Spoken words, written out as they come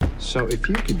So if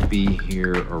you could be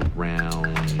here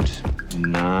around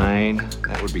 9,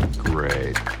 that would be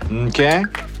great. Okay?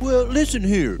 Well, listen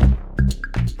here.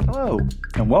 Hello,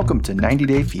 and welcome to 90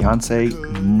 Day Fiancé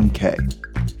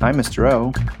MK. I'm Mr.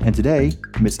 O, and today,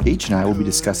 Miss H and I will be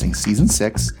discussing Season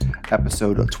 6,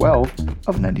 Episode 12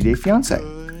 of 90 Day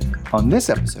Fiancé. On this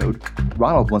episode,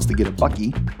 Ronald wants to get a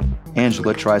Bucky,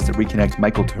 Angela tries to reconnect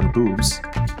Michael to her boobs,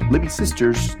 Libby's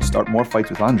sisters start more fights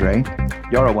with Andre,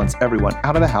 Yara wants everyone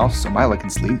out of the house so Mila can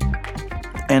sleep,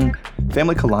 and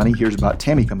Family Kalani hears about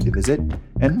Tammy coming to visit,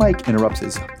 and Mike interrupts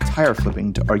his tire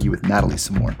flipping to argue with Natalie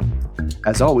some more.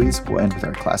 As always, we'll end with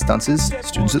our class dunces,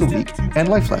 students of the week, and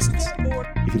life lessons.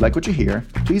 If you like what you hear,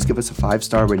 please give us a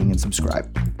 5-star rating and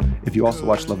subscribe. If you also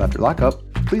watch Love After Lockup,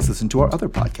 please listen to our other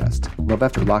podcast, Love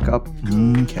After Lockup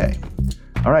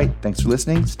MK. All right, thanks for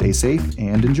listening, stay safe,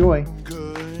 and enjoy.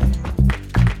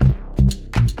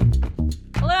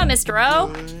 Hello, Mr. O.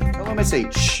 Hello, Miss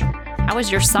H. How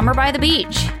was your summer by the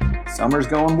beach? Summer's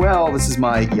going well. This is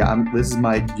my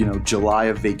July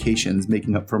of vacations,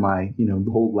 making up for my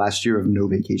the whole last year of no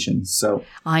vacations. So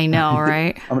I know,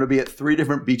 right? I'm going to be at 3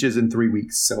 different beaches in 3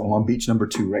 weeks. So I'm on beach number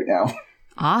 2 right now.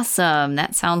 Awesome.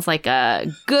 That sounds like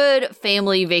a good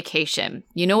family vacation.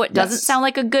 You know what doesn't sound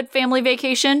like a good family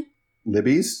vacation?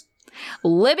 Libby's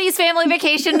family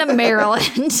vacation to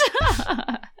Maryland.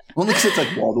 Only because it's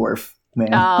like Waldorf.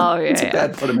 Man, oh, yeah. It's a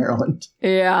bad part of Maryland.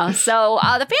 Yeah. So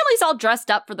the family's all dressed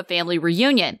up for the family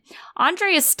reunion.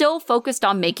 Andre is still focused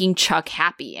on making Chuck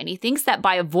happy, and he thinks that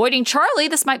by avoiding Charlie,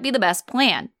 this might be the best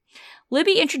plan.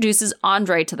 Libby introduces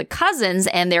Andre to the cousins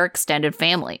and their extended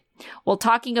family. While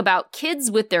talking about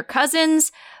kids with their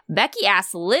cousins, Becky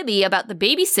asks Libby about the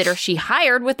babysitter she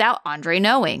hired without Andre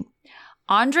knowing.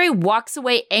 Andre walks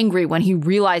away angry when he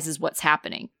realizes what's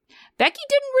happening. Becky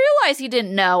didn't realize he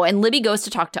didn't know, and Libby goes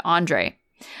to talk to Andre.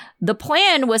 The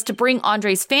plan was to bring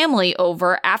Andre's family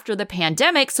over after the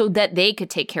pandemic so that they could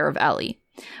take care of Ellie.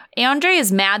 Andre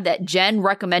is mad that Jen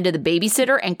recommended the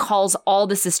babysitter and calls all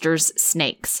the sisters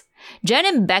snakes. Jen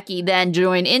and Becky then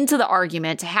join into the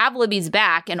argument to have Libby's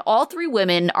back, and all 3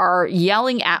 women are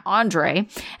yelling at Andre,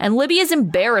 and Libby is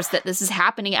embarrassed that this is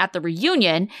happening at the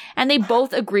reunion, and they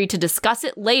both agree to discuss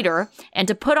it later and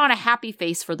to put on a happy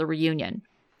face for the reunion.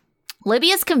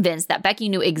 Libby is convinced that Becky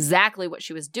knew exactly what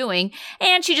she was doing,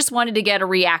 and she just wanted to get a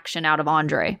reaction out of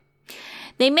Andre.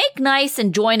 They make nice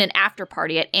and join an after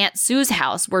party at Aunt Sue's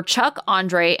house where Chuck,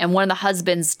 Andre, and one of the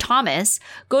husbands, Thomas,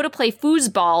 go to play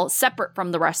foosball separate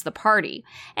from the rest of the party.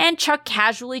 And Chuck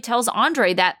casually tells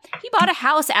Andre that he bought a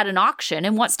house at an auction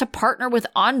and wants to partner with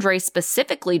Andre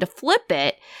specifically to flip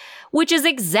it, which is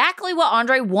exactly what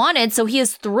Andre wanted, so he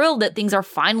is thrilled that things are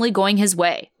finally going his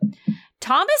way.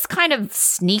 Thomas kind of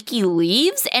sneaky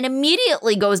leaves and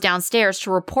immediately goes downstairs to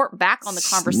report back on the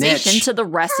conversation to the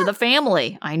rest of the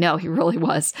family. I know, he really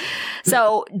was.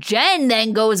 So Jen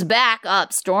then goes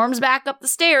storms back up the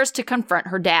stairs to confront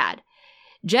her dad.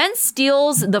 Jen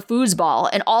steals the foosball,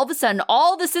 and all of a sudden,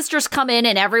 all the sisters come in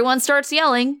and everyone starts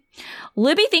yelling.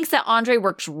 Libby thinks that Andre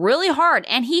works really hard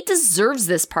and he deserves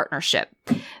this partnership.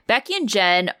 Becky and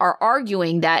Jen are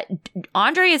arguing that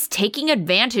Andre is taking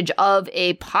advantage of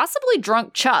a possibly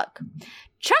drunk Chuck.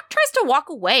 Chuck tries to walk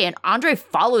away and Andre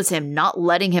follows him, not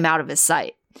letting him out of his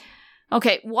sight.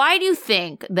 Okay, why do you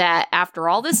think that after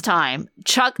all this time,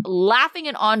 Chuck laughing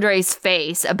in Andre's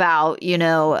face about,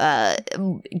 getting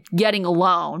a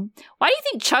loan, why do you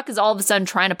think Chuck is all of a sudden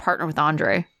trying to partner with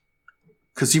Andre?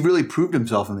 Because he really proved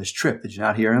himself on this trip. Did you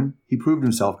not hear him? He proved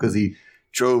himself because he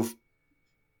drove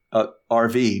a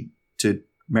RV to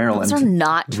Maryland. Those are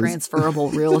not transferable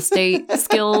real estate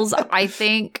skills, I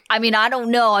think. I mean, I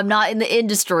don't know. I'm not in the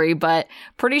industry, but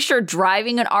pretty sure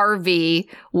driving an RV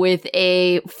with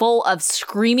a full of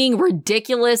screaming,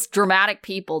 ridiculous, dramatic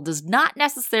people does not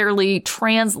necessarily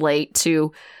translate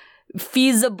to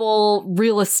feasible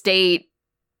real estate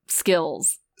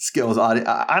skills.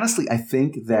 Honestly, I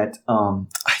think that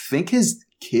his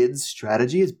kids'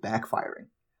 strategy is backfiring.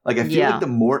 Like, I feel like the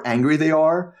more angry they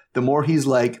are, the more he's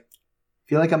like, I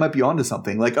feel like I might be onto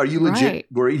something. Like, are you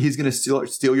legit worried he's going to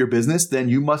steal your business? Then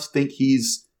you must think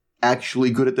he's actually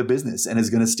good at the business and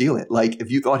is going to steal it. Like, if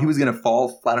you thought he was going to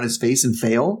fall flat on his face and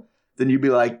fail, then you'd be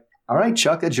like, all right,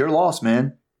 Chuck, that's your loss,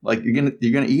 man. Like, you're going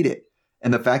to eat it.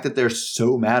 And the fact that they're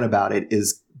so mad about it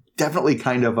is definitely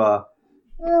kind of a,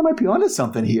 I might be onto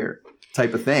something here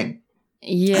type of thing.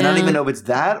 Yeah. And I don't even know if it's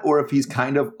that or if he's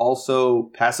kind of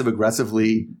also passive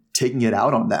aggressively taking it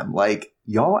out on them. Like,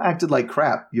 y'all acted like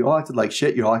crap. Y'all acted like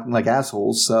shit. Y'all acting like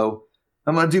assholes. So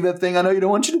I'm going to do that thing I know you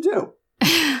don't want you to do.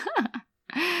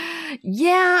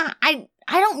 Yeah, I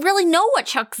I don't really know what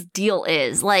Chuck's deal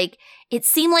is. Like, it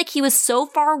seemed like he was so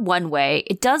far one way.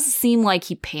 It does seem like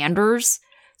he panders.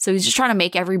 So he's just trying to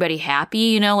make everybody happy,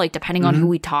 you know, like depending on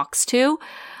who he talks to.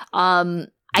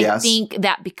 I think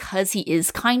that because he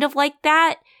is kind of like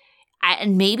that,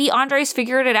 and maybe Andre's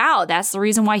figured it out. That's the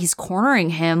reason why he's cornering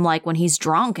him like when he's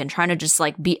drunk and trying to just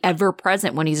like be ever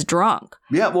present when he's drunk.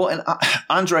 Yeah, well, and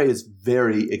Andre is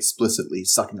very explicitly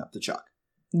sucking up to Chuck.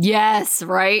 Yes,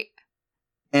 right?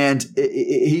 And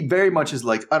he very much is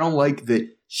like, I don't like that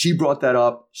she brought that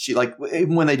up. She like,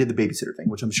 even when they did the babysitter thing,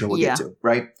 which I'm sure we'll get to,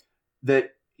 right?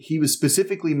 That he was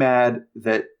specifically mad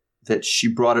that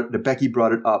she brought it, that Becky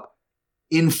brought it up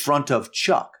in front of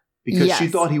Chuck. Because she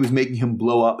thought he was making him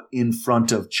blow up in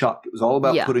front of Chuck. It was all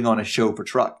about putting on a show for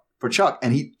Chuck.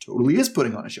 And he totally is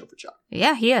putting on a show for Chuck.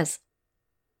 Yeah, he is.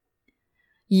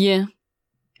 Yeah.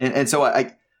 And so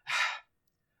I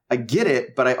get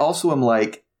it, but I also am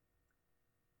like,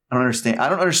 I don't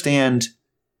understand.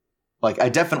 Like, I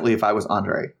definitely, if I was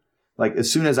Andre, like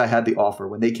as soon as I had the offer,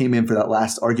 when they came in for that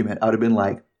last argument, I would have been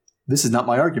like, this is not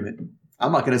my argument.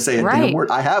 I'm not going to say a word.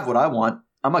 I have what I want.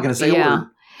 I'm not going to say a word.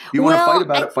 You want to fight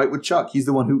about it, fight with Chuck. He's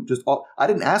the one who just – I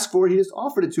didn't ask for it. He just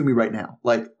offered it to me right now.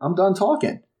 Like, I'm done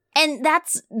talking. And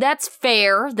that's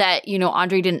fair that, you know,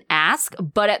 Andre didn't ask.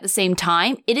 But at the same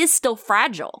time, it is still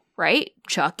fragile, right?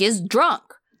 Chuck is drunk.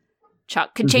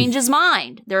 Chuck could change his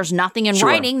mind. There's nothing in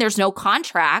writing. There's no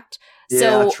contract.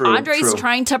 So Andre's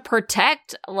trying to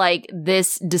protect, like,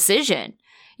 this decision,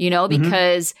 you know,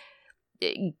 because –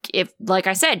 if, like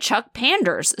I said, Chuck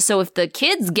panders. So if the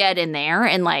kids get in there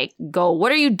and like go,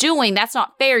 what are you doing? That's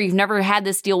not fair. You've never had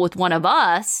this deal with one of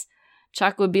us.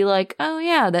 Chuck would be like, oh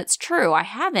yeah, that's true. I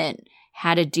haven't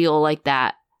had a deal like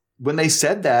that. When they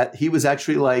said that, he was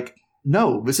actually like,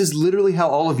 no, this is literally how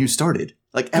all of you started.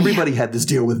 Like everybody had this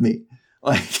deal with me.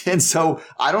 Like, and so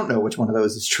I don't know which one of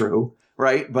those is true.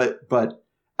 Right. But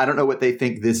I don't know what they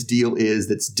think this deal is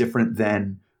that's different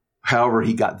than however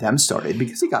he got them started,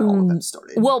 because he got all of them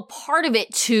started. Well, part of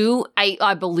it too,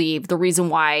 I believe the reason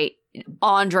why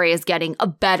Andre is getting a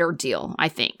better deal, I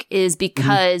think, is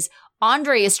because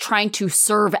Andre is trying to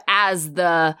serve as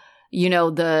the, you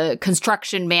know, the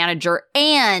construction manager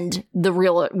and the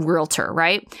realtor,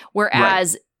 right?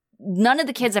 Whereas none of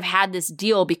the kids have had this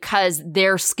deal because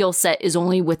their skill set is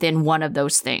only within one of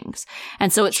those things.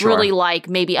 And so it's really like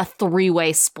maybe a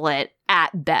 3-way split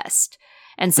at best.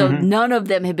 And so none of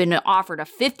them have been offered a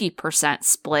 50%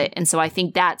 split. And so I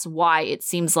think that's why it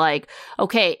seems like,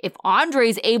 okay, if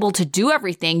Andre's able to do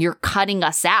everything, you're cutting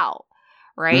us out,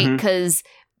 right? Because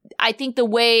I think the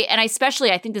way, and I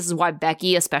think this is why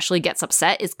Becky especially gets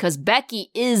upset, is because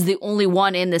Becky is the only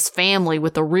one in this family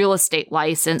with a real estate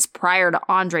license prior to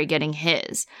Andre getting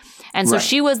his. And so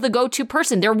she was the go-to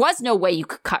person. There was no way you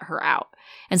could cut her out.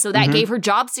 And so that gave her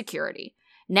job security.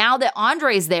 Now that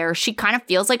Andre's there, she kind of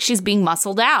feels like she's being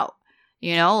muscled out,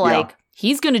 you know, like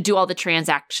he's going to do all the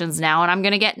transactions now and I'm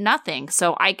going to get nothing.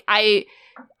 So I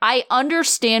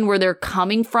understand where they're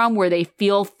coming from, where they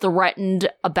feel threatened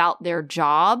about their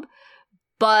job.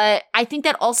 But I think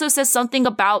that also says something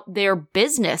about their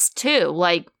business too.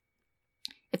 Like,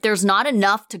 if there's not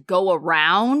enough to go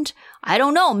around, I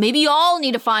don't know, maybe you all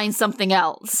need to find something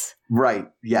else. Right.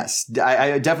 Yes.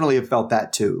 I definitely have felt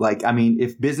that too. Like, I mean,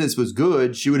 if business was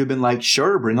good, she would have been like,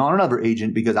 sure, bring on another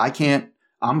agent because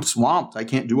I'm swamped. I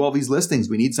can't do all these listings.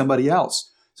 We need somebody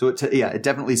else. So it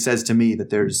definitely says to me that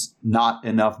there's not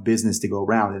enough business to go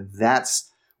around. And that's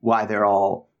why they're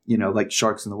all, you know, like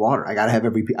sharks in the water. I gotta have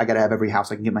every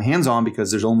house I can get my hands on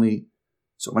because there's only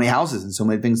so many houses and so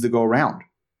many things to go around.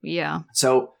 Yeah.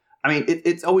 So, I mean,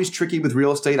 it's always tricky with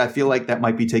real estate. I feel like that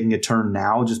might be taking a turn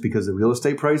now just because of real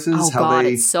estate prices. Oh, God,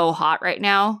 it's so hot right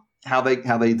now. How they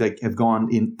like have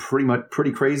gone in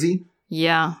pretty crazy.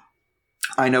 Yeah.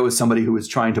 I know as somebody who is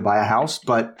trying to buy a house,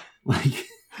 but like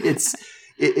it's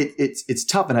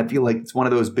tough. And I feel like it's one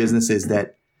of those businesses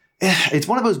that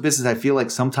I feel like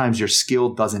sometimes your skill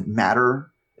doesn't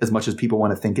matter as much as people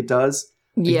want to think it does.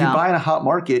 Yeah. If you buy in a hot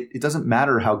market, it doesn't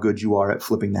matter how good you are at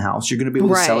flipping the house. You're going to be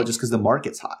able to sell it just because the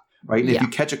market's hot. Right. And if you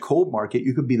catch a cold market,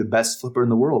 you could be the best flipper in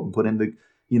the world and put in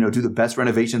do the best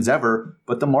renovations ever.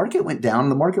 But the market went down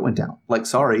and the market went down. Like,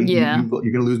 sorry, you're going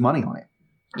to lose money on it.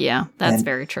 Yeah, that's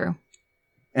very true.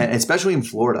 And especially in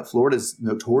Florida. Florida's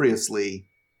notoriously,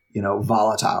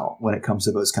 volatile when it comes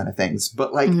to those kind of things.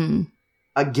 But like,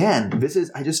 again,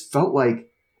 I just felt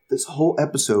like this whole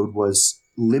episode was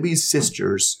Libby's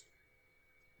sisters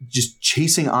just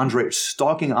chasing Andre,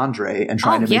 stalking Andre and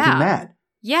trying to make him mad.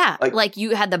 Yeah, like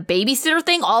you had the babysitter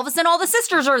thing, all of a sudden all the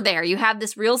sisters are there. You have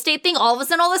this real estate thing, all of a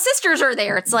sudden all the sisters are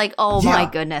there. It's like, oh my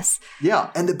goodness.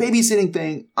 Yeah, and the babysitting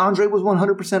thing, Andre was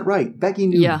 100% right. Becky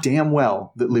knew damn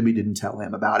well that Libby didn't tell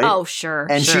him about it. Oh, sure.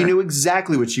 And she knew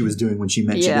exactly what she was doing when she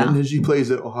mentioned it. And then she plays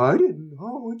it, oh, I didn't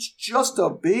know, it's just a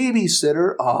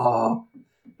babysitter. Oh,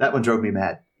 that one drove me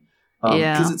mad.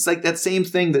 Because it's like that same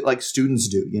thing that like students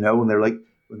do, you know, when they're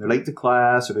late to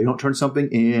class or they don't turn something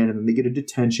in and then they get a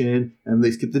detention and they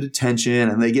skip the detention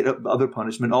and they get other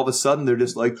punishment. All of a sudden they're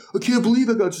just like, I can't believe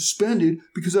I got suspended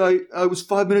because I was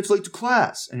 5 minutes late to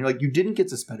class. And you're like, you didn't get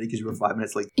suspended because you were 5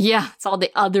 minutes late. Yeah, it's all the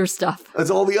other stuff.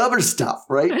 It's all the other stuff,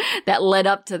 right? That led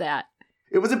up to that.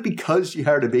 It wasn't because she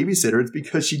hired a babysitter. It's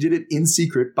because she did it in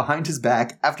secret behind his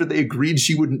back after they agreed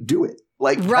she wouldn't do it.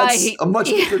 Like, that's a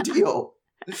much bigger deal.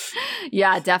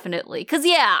 Yeah, definitely. Because,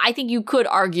 I think you could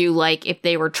argue, like, if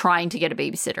they were trying to get a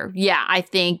babysitter. Yeah, I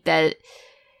think that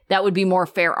would be more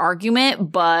fair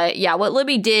argument. But, yeah, what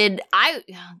Libby did,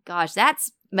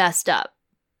 that's messed up.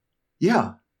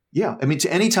 Yeah. Yeah. I mean,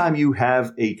 anytime you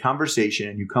have a conversation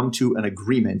and you come to an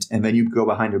agreement and then you go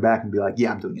behind her back and be like,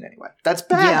 yeah, I'm doing it anyway. That's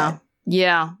bad.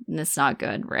 Yeah. That's not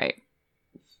good. Right.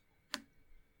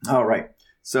 All right.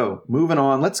 So moving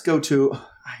on, let's go to...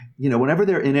 You know, whenever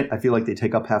they're in it, I feel like they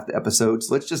take up half the episodes.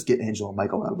 Let's just get Angela and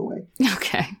Michael out of the way.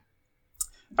 Okay.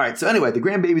 All right. So anyway, the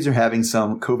grandbabies are having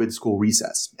some COVID school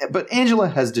recess. But Angela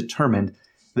has determined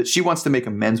that she wants to make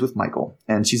amends with Michael.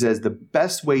 And she says the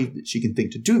best way that she can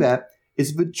think to do that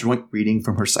is with a joint reading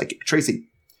from her psychic, Tracy.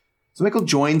 So Michael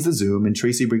joins the Zoom and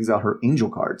Tracy brings out her angel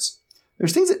cards.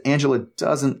 There's things that Angela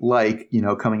doesn't like, you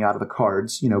know, coming out of the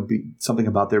cards, you know, something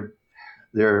about their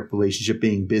relationship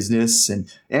being business, and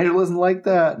Angela doesn't like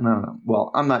that. No.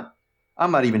 Well, I'm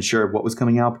not even sure what was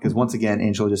coming out because once again,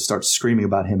 Angela just starts screaming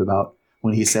about him about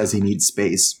when he says he needs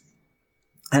space.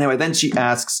 Anyway, then she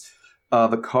asks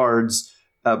the cards.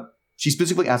 She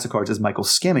specifically asks the cards, is Michael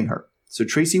scamming her? So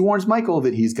Tracy warns Michael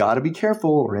that he's got to be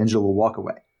careful or Angela will walk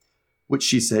away, which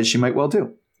she says she might well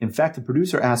do. In fact, the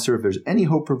producer asks her if there's any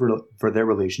hope for their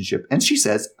relationship, and she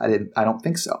says, I don't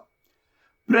think so.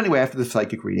 But anyway, after the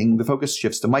psychic reading, the focus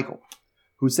shifts to Michael,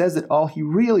 who says that all he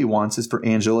really wants is for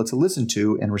Angela to listen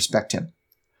to and respect him.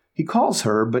 He calls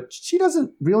her, but she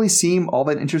doesn't really seem all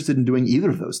that interested in doing either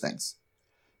of those things.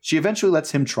 She eventually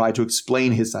lets him try to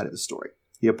explain his side of the story.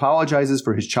 He apologizes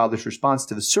for his childish response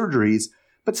to the surgeries,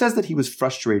 but says that he was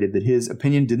frustrated that his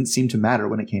opinion didn't seem to matter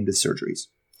when it came to surgeries.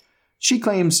 She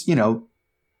claims, you know,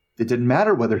 it didn't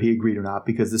matter whether he agreed or not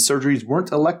because the surgeries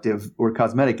weren't elective or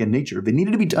cosmetic in nature. They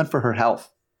needed to be done for her health.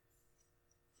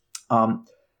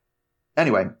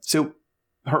 Anyway, so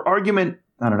her argument,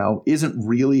 I don't know, isn't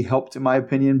really helped in my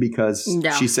opinion because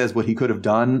she says what he could have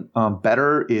done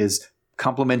better is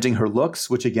complimenting her looks,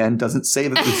 which again doesn't say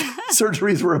that the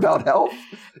surgeries were about health.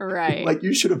 Right. Like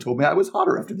you should have told me I was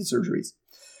hotter after the surgeries.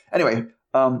 Anyway,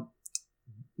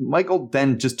 Michael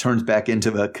then just turns back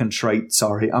into the contrite,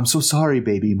 sorry, I'm so sorry,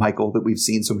 baby, Michael, that we've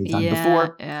seen so many times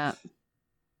before. Yeah.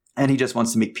 And he just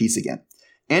wants to make peace again.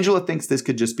 Angela thinks this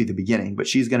could just be the beginning, but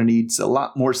she's going to need a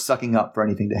lot more sucking up for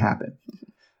anything to happen.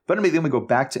 But anyway, then we go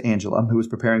back to Angela, who is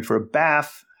preparing for a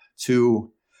bath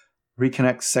to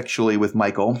reconnect sexually with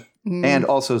Michael, and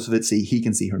also so that he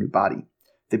can see her new body.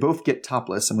 They both get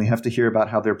topless, and we have to hear about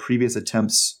how their previous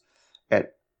attempts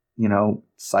at, you know,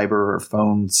 cyber or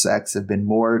phone sex have been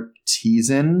more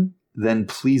teasing than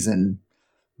pleasing.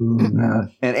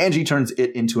 And Angie turns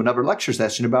it into another lecture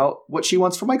session about what she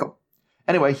wants for Michael.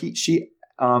 Anyway, he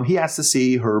asks to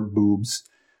see her boobs,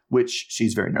 which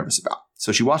she's very nervous about.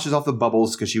 So she washes off the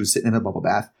bubbles because she was sitting in a bubble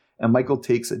bath, and Michael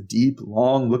takes a deep,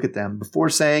 long look at them before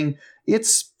saying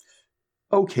it's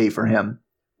okay for him,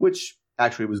 which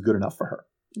actually was good enough for her.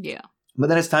 Yeah. But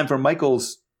then it's time for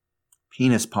Michael's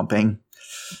penis pumping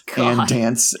and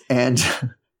dance, and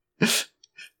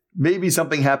maybe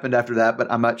something happened after that,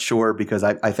 but I'm not sure because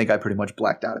I think I pretty much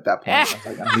blacked out at that point. I was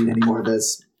like, I don't need any more of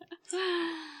this.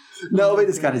 No, they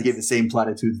just kind of gave the same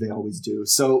platitudes they always do.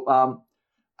 So,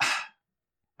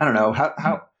 I don't know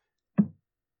how.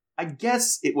 I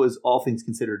guess it was all things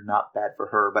considered not bad for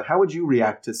her. But how would you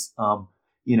react to,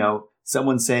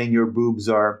 someone saying your boobs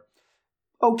are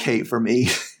okay for me?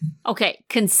 Okay,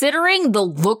 considering the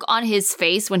look on his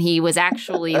face when he was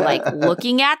actually like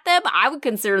looking at them, I would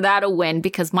consider that a win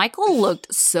because Michael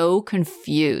looked so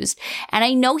confused. And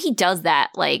I know he does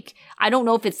that. Like, I don't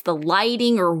know if it's the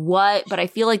lighting or what, but I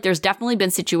feel like there's definitely been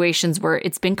situations where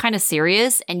it's been kind of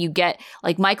serious and you get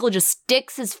like Michael just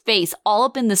sticks his face all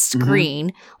up in the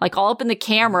screen, like all up in the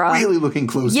camera. Really looking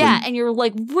closely. Yeah, and you're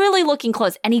like really looking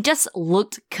close. And he just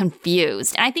looked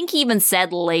confused. And I think he even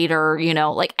said later, you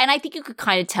know, like, and I think you could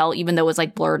kind of tell, even though it was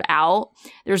like blurred out,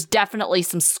 there's definitely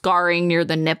some scarring near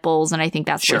the nipples. And I think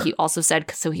that's what he also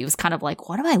said. So he was kind of like,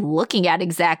 what am I looking at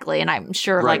exactly? And I'm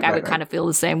sure I would kind of feel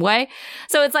the same way.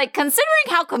 So it's like, considering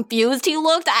how confused he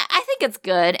looked, I think it's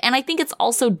good. And I think it's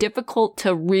also difficult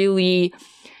to really,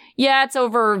 it's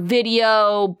over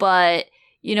video, but,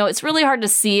 you know, it's really hard to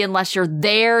see unless you're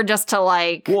there just to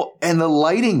like. Well, and the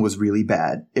lighting was really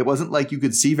bad. It wasn't like you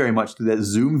could see very much through that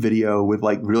Zoom video with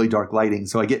like really dark lighting.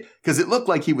 So because it looked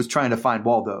like he was trying to find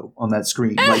Waldo on that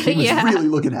screen. Like he was really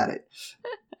looking at it.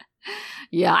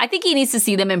 Yeah, I think he needs to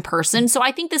see them in person. So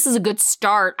I think this is a good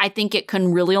start. I think it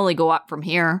can really only go up from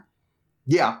here.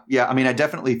 Yeah. I mean, I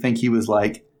definitely think he was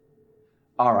like,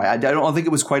 all right, I don't think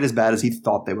it was quite as bad as he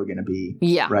thought they were going to be.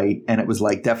 Yeah. Right. And it was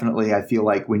like, definitely, I feel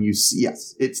like when you see,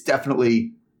 it's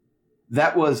definitely,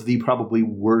 that was the probably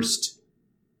worst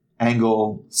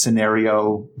angle,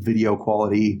 scenario, video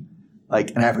quality,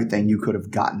 like, and everything you could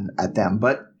have gotten at them.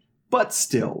 But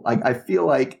still, like, I feel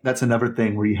like that's another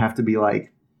thing where you have to be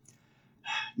like,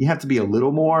 you have to be a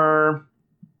little more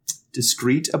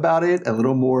discreet about it, a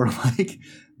little more like,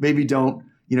 maybe don't,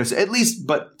 you know, so at least,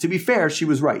 but to be fair, she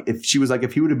was right. If she was like,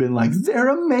 if he would have been like, they're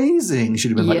amazing, she'd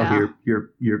have been like, oh,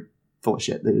 you're full of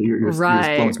shit. You're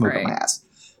blowing smoke up my ass.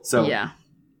 So I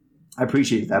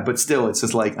appreciate that. But still, it's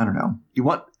just like, I don't know.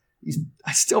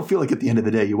 I still feel like at the end of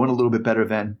the day, you want a little bit better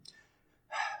than,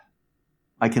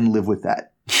 I can live with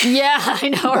that. Yeah, I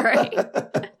know,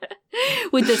 right?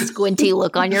 With the squinty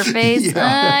look on your face.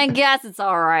 I guess it's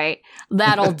all right.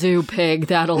 That'll do, pig.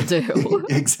 That'll do.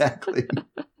 Exactly.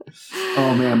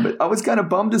 Oh, man. But I was kind of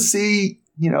bummed to see,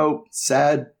 you know,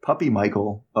 sad puppy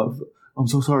Michael of, I'm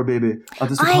so sorry, baby.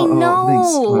 I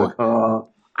know.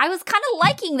 I was kind of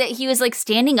liking that he was like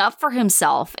standing up for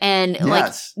himself and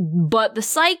but the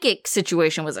psychic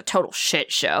situation was a total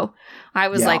shit show. I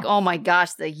was like, oh my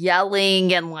gosh, the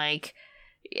yelling and like,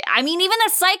 I mean, even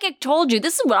the psychic told you,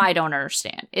 this is what I don't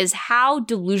understand, is how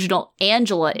delusional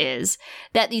Angela is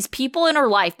that these people in her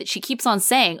life that she keeps on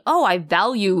saying, oh, I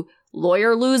value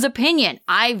Lawyer Lou's opinion.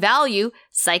 I value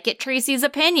Psychic Tracy's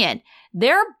opinion.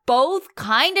 They're both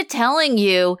kind of telling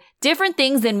you different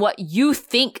things than what you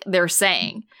think they're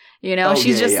saying. You know,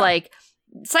 she's like,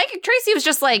 Psychic Tracy was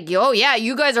just like, oh, yeah,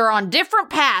 you guys are on different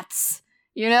paths.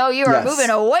 You know, you are moving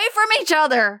away from each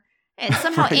other. And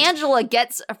somehow Angela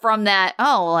gets from that,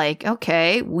 oh, like,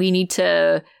 okay, we need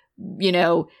to, you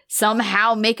know,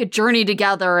 somehow make a journey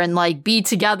together and like be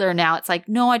together now. It's like,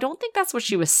 no, I don't think that's what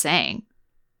she was saying.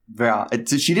 Yeah,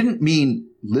 she didn't mean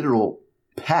literal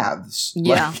paths.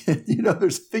 Yeah. Like, you know,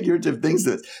 there's figurative things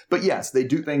to this. But yes, they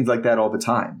do things like that all the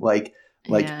time. Like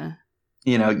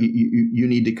you know, you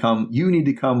need to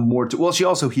come more to, well, she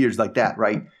also hears like that,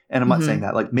 right? And I'm not saying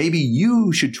that, like, maybe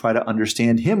you should try to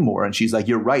understand him more. And she's like,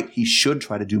 you're right. He should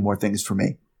try to do more things for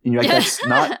me. And you're like,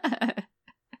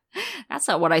 that's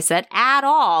not what I said at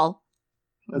all.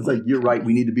 It's like, you're right.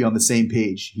 We need to be on the same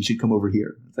page. He should come over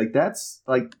here. It's like, that's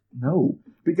like, no,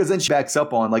 because then she backs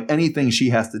up on like anything she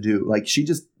has to do. Like she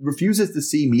just refuses to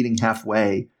see meeting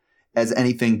halfway as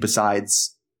anything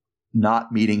besides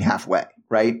not meeting halfway.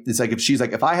 Right. It's like, if she's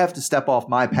like, if I have to step off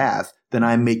my path, then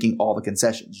I'm making all the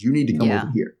concessions. You need to come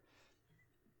over here.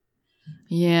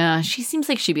 Yeah, she seems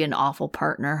like she'd be an awful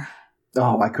partner.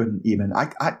 Oh, I couldn't even.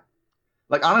 I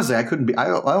like, honestly, I couldn't be. I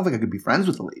don't think I could be friends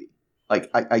with the lady.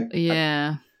 Like,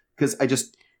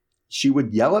 because she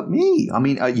would yell at me. I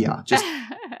mean, just.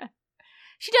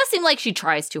 She does seem like she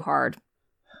tries too hard.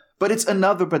 But it's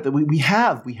another. But we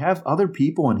have other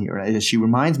people in here. And she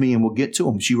reminds me, and we'll get to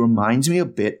them. She reminds me a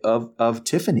bit of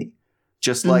Tiffany,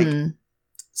 just like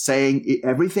saying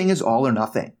everything is all or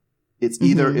nothing. It's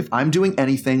either if I'm doing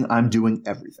anything, I'm doing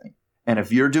everything. And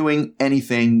if you're doing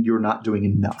anything, you're not doing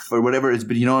enough or whatever it is.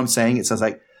 But you know what I'm saying? It says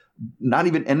like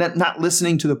not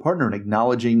listening to the partner and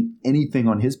acknowledging anything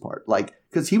on his part. Like,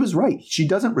 because he was right. She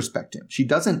doesn't respect him. She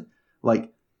doesn't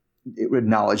like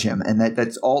acknowledge him. And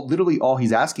that's all literally all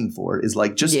he's asking for is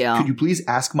like, just could you please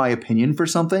ask my opinion for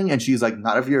something? And she's like,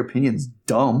 not if your opinion's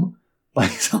dumb.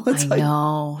 Like, so it's I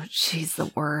know. She's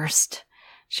the worst.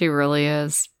 She really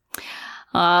is.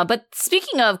 But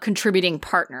speaking of contributing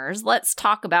partners, let's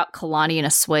talk about Kalani and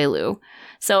Asuelu.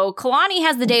 So Kalani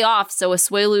has the day off so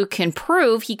Asuelu can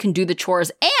prove he can do the chores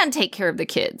and take care of the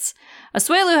kids.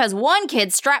 Asuelu has one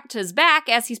kid strapped to his back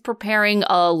as he's preparing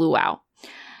a luau.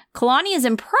 Kalani is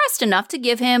impressed enough to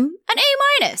give him an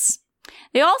A-.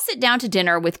 They all sit down to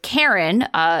dinner with Karen,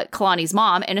 Kalani's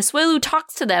mom, and Asuelu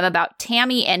talks to them about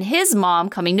Tammy and his mom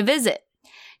coming to visit.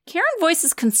 Karen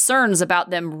voices concerns about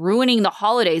them ruining the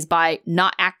holidays by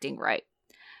not acting right.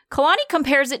 Kalani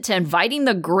compares it to inviting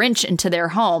the Grinch into their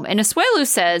home, and Asuelu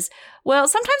says, well,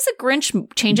 sometimes the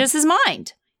Grinch changes his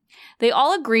mind. They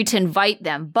all agree to invite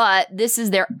them, but this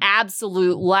is their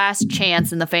absolute last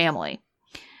chance in the family.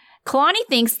 Kalani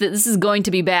thinks that this is going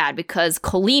to be bad because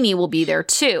Kolini will be there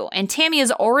too, and Tammy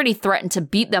has already threatened to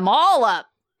beat them all up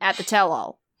at the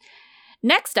tell-all.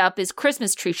 Next up is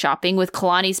Christmas tree shopping with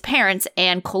Kalani's parents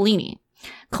and Kolini.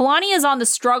 Kalani is on the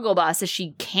struggle bus as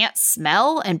she can't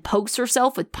smell and pokes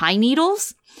herself with pine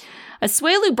needles.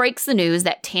 Asuelu breaks the news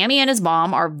that Tammy and his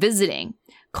mom are visiting.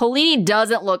 Kolini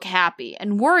doesn't look happy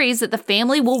and worries that the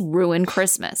family will ruin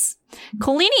Christmas.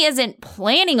 Kolini isn't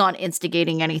planning on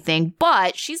instigating anything,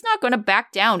 but she's not going to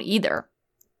back down either.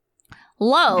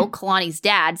 Lo, Kalani's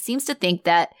dad, seems to think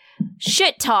that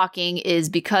shit-talking is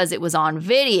because it was on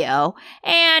video,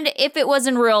 and if it was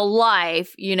in real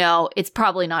life, it's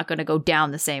probably not going to go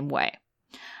down the same way.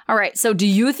 All right, so do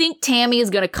you think Tammy is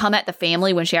going to come at the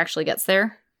family when she actually gets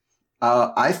there?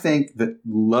 I think that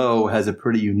Lo has a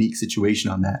pretty unique situation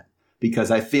on that,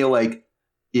 because I feel like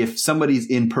if somebody's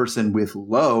in person with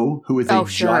Lo, who is a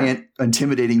giant,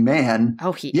 intimidating man,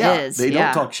 he is. They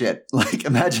don't talk shit. Like,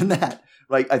 imagine that.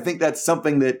 Like, I think that's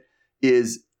something that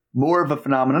is more of a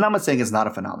phenomenon. I'm not saying it's not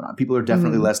a phenomenon. People are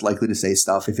definitely less likely to say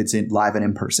stuff if it's live and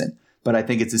in person. But I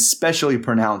think it's especially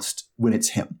pronounced when it's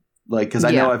him. Like, because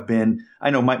I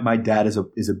know my dad is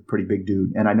a pretty big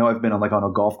dude, and I know I've been on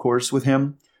a golf course with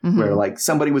him. Where like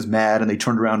somebody was mad and they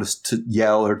turned around to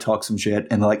yell or talk some shit,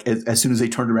 and like as soon as they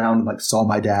turned around and like saw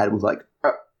my dad, it was like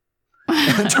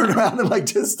and turned around and like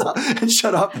just stopped and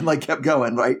shut up and like kept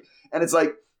going, right? And it's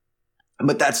like,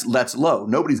 but that's Lo.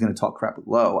 Nobody's going to talk crap with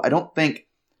Lo. I don't think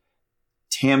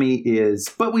Tammy is,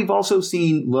 but we've also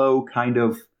seen Lo kind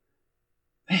of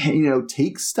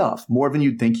take stuff more than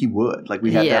you'd think he would. Like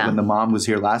we had that when the mom was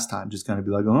here last time, just kind of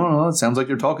be like, oh, it sounds like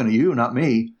they're talking to you, not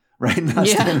me. Right? Not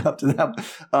standing up to them.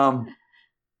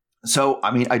 So,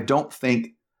 I mean, I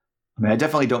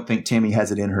definitely don't think Tammy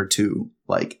has it in her to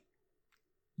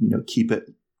keep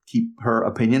her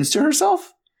opinions to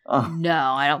herself. No,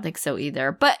 I don't think so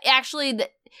either. But actually,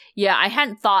 I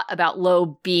hadn't thought about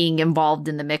Lo being involved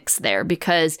in the mix there,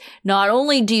 because not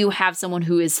only do you have someone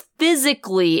who is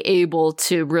physically able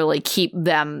to really keep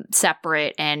them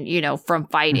separate and, from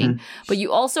fighting, but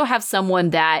you also have someone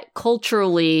that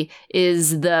culturally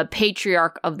is the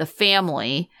patriarch of the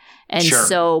family. And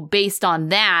so based on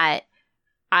that,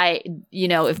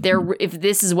 if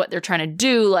this is what they're trying to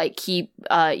do, like keep,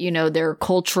 their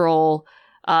cultural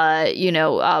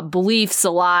beliefs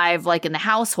alive, like in the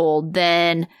household,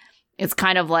 then it's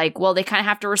kind of like, well, they kind of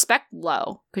have to respect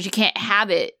Lo, because you can't have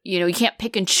it, you can't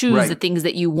pick and choose the things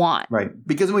that you want. Right.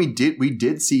 Because we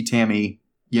did see Tammy,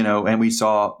 and we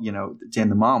saw, Jan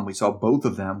the mom, we saw both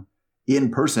of them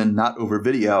in person, not over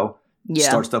video,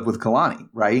 start stuff with Kalani,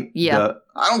 right? Yeah.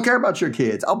 I don't care about your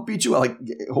kids. I'll beat you. Like,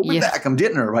 hold me back. I'm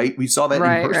getting her, right? We saw that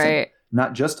in person,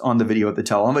 not just on the video at the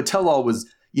tell-all. The tell-all was,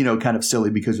 kind of silly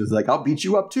because it was like, I'll beat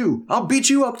you up too. I'll beat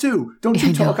you up too. Don't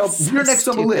you talk. You're next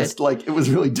on the list. Like, it was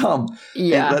really dumb.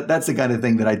 Yeah. And that's the kind of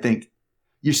thing that I think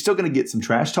you're still going to get some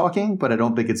trash talking, but I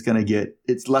don't think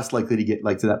it's less likely to get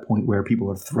like to that point where people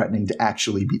are threatening to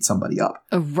actually beat somebody up.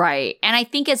 Right. And I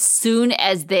think as soon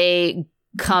as they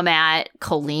come at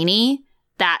Kolini,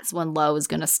 that's when Lo is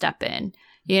going to step in.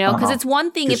 Because it's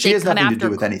one thing if they come after, to do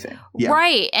with anything,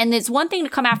 right? And it's one thing to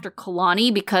come after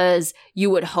Kalani because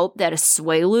you would hope that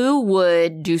Asuelu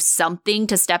would do something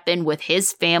to step in with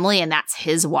his family, and that's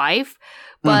his wife.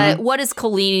 But what is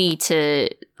Kolini to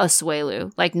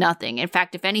Asuelu? Like nothing. In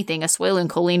fact, if anything, Asuelu and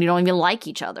Kolini don't even like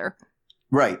each other.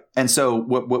 Right. And so,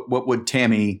 what would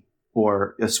Tammy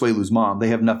or Asuelu's mom? They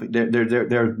have nothing.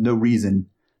 There's no reason.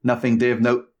 Nothing. They have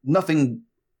nothing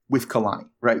with Kalani.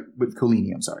 Right. With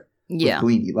Kolini. I'm sorry. Yeah.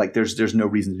 Kolini. Like there's no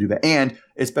reason to do that. And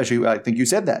especially, I think you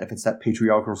said that if it's that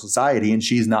patriarchal society and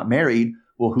she's not married,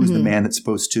 well, who's the man that's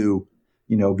supposed to,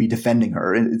 be defending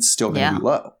her? And it's still going to be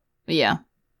Lo. Yeah.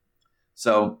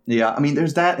 So, I mean,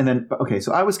 there's that. And then, okay,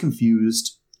 so I was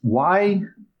confused. Why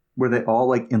were they all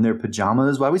like in their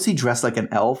pajamas? Why was he dressed like an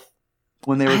elf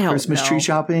when they were Christmas tree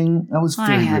shopping? That was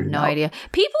very weird. I have no idea.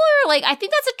 People are like, I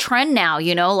think that's a trend now,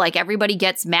 like everybody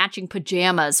gets matching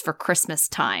pajamas for Christmas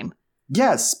time.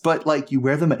 Yes, but like you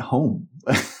wear them at home.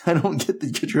 I don't get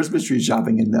the Christmas tree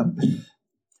shopping in them.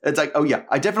 It's like, oh yeah,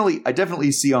 I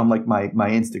definitely see on like my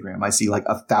Instagram, I see like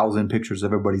 1,000 pictures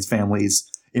of everybody's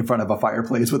families in front of a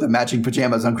fireplace with the matching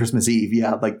pajamas on Christmas Eve.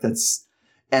 Yeah, like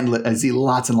I see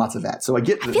lots and lots of that. So I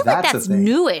get I feel that's like that's a thing.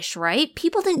 newish, right?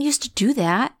 People didn't used to do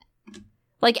that.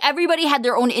 Like, everybody had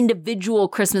their own individual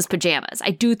Christmas pajamas. I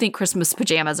do think Christmas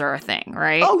pajamas are a thing,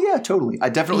 right? Oh, yeah, totally. I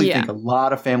definitely think a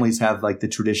lot of families have like the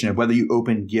tradition of whether you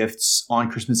open gifts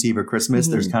on Christmas Eve or Christmas,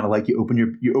 there's kind of like you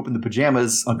open the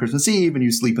pajamas on Christmas Eve and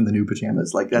you sleep in the new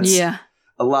pajamas. Like that's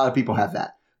a lot of people have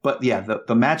that. But yeah,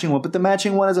 the matching one. But the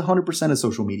matching one is 100% a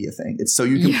social media thing. It's so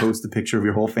you can post the picture of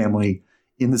your whole family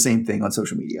in the same thing on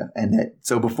social media. And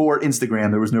so before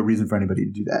Instagram, there was no reason for anybody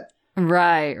to do that.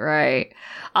 Right.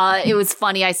 It was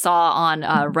funny. I saw on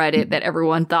Reddit that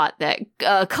everyone thought that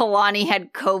Kalani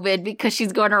had COVID because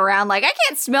she's going around like, I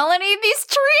can't smell any of these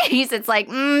trees. It's like,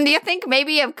 do you think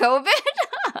maybe you have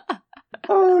COVID?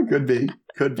 Oh, could be.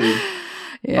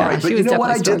 Yeah, all right, but you know what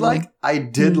I did like? I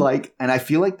did like, and I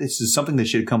feel like this is something they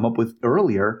should have come up with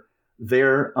earlier,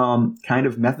 their kind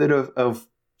of method of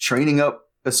training up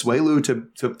Asuelu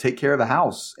to take care of the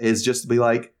house is just to be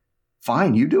like,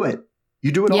 fine, you do it.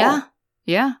 You do it all.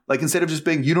 Yeah. Like instead of just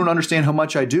being, you don't understand how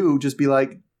much I do, just be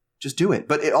like, just do it.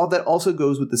 But all that also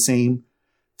goes with the same,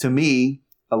 to me,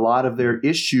 a lot of their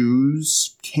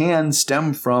issues can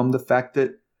stem from the fact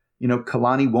that,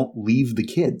 Kalani won't leave the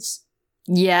kids.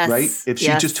 Yes. Right? If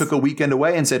she just took a weekend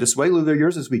away and said, Asuelu, they're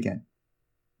yours this weekend.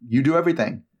 You do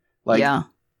everything.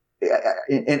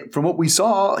 And from what we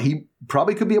saw, he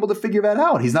probably could be able to figure that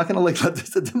out. He's not going to let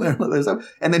this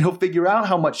and then he'll figure out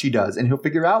how much she does and he'll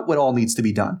figure out what all needs to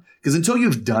be done. Because until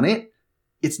you've done it,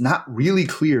 it's not really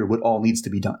clear what all needs to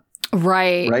be done.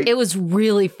 Right. It was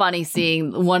really funny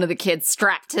seeing one of the kids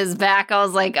strapped to his back. I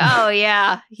was like, oh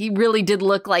yeah, he really did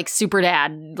look like super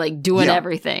dad, like doing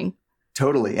everything.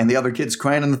 Totally. And the other kid's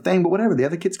crying on the thing, but whatever. The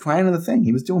other kid's crying on the thing.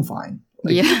 He was doing fine.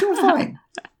 He was doing fine.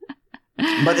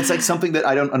 But it's like something that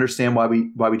I don't understand why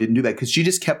we didn't do that. Because she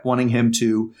just kept wanting him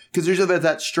to, because there's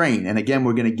that strain. And again,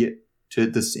 we're going to get to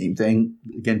the same thing.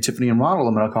 Again, Tiffany and Ronald,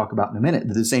 I'm going to talk about in a minute.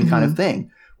 The same kind of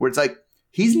thing where it's like,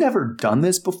 he's never done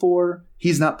this before.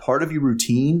 He's not part of your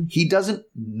routine. He doesn't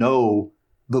know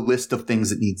the list of things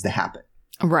that needs to happen.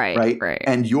 Right.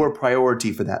 And your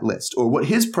priority for that list or what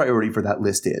his priority for that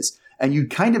list is. And you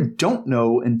kind of don't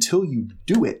know until you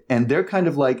do it. And they're kind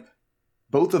of like,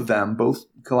 both of them, both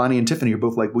Kalani and Tiffany are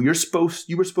both like, well, you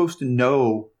were supposed to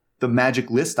know the magic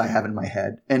list I have in my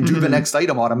head and do the next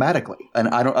item automatically. And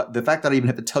the fact that I even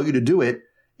have to tell you to do it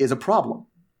is a problem.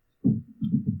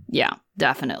 Yeah,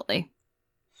 definitely.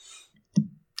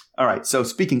 All right. So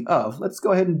speaking of, let's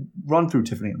go ahead and run through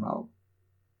Tiffany and Ronald.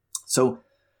 So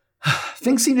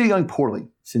things seem to be going poorly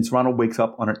since Ronald wakes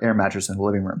up on an air mattress in the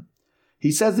living room.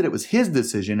 He says that it was his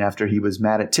decision after he was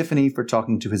mad at Tiffany for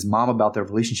talking to his mom about their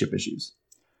relationship issues.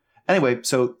 Anyway,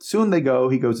 so soon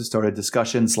he goes to start a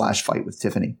discussion/fight with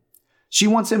Tiffany. She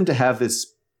wants him to have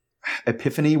this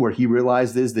epiphany where he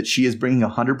realizes that she is bringing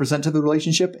 100% to the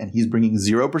relationship and he's bringing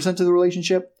 0% to the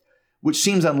relationship, which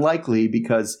seems unlikely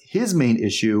because his main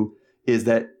issue is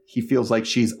that he feels like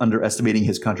she's underestimating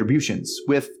his contributions,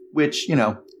 with which,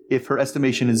 if her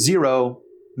estimation is 0,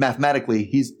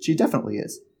 mathematically, she definitely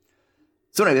is.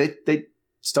 So anyway, they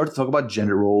start to talk about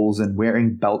gender roles and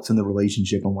wearing belts in the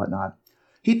relationship and whatnot.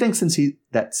 He thinks since he's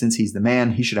the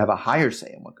man, he should have a higher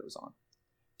say in what goes on.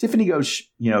 Tiffany goes,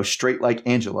 straight like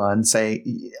Angela and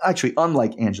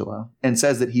unlike Angela, and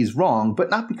says that he's wrong, but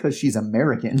not because she's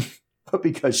American, but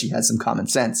because she has some common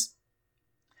sense.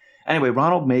 Anyway,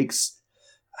 Ronald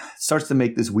starts to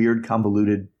make this weird,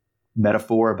 convoluted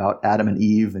metaphor about Adam and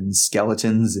Eve and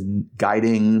skeletons and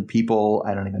guiding people.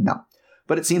 I don't even know.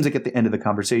 But it seems like at the end of the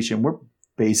conversation, we're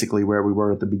basically where we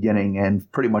were at the beginning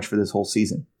and pretty much for this whole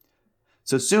season.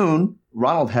 So soon,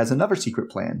 Ronald has another secret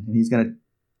plan, and he's going to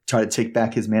try to take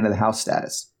back his man of the house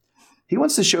status. He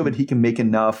wants to show that he can make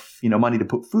enough, money to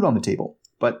put food on the table.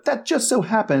 But that just so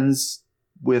happens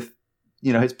with,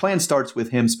 his plan starts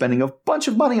with him spending a bunch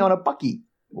of money on a bucky,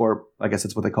 or I guess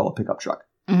that's what they call a pickup truck.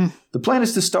 Mm-hmm. The plan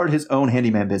is to start his own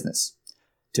handyman business.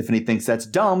 Tiffany thinks that's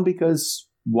dumb because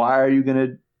why are you going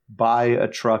to buy a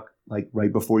truck like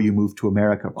right before you move to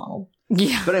America, Ronald?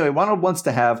 Yeah. But anyway, Ronald wants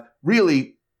to have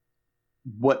really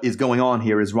what is going on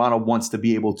here is Ronald wants to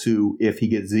be able to, if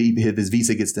his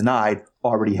visa gets denied,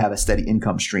 already have a steady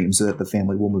income stream so that the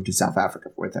family will move to South Africa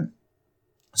with him.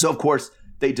 So, of course,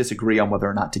 they disagree on whether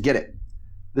or not to get it.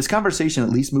 This conversation at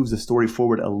least moves the story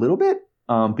forward a little bit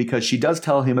because she does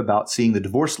tell him about seeing the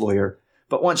divorce lawyer.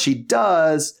 But once she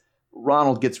does,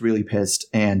 Ronald gets really pissed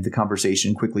and the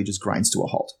conversation quickly just grinds to a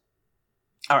halt.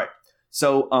 All right.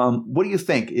 So what do you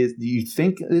think? Do you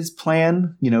think his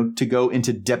plan, to go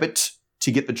into debit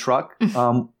to get the truck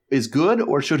is good,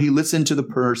 or should he listen to the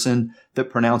person that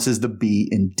pronounces the B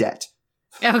in debt?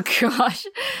 Oh gosh.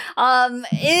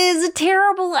 Is a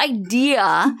terrible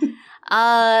idea.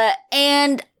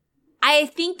 And I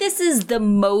think this is the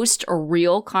most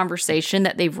real conversation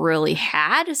that they've really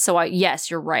had. So yes,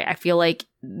 you're right. I feel like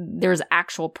there's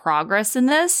actual progress in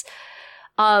this.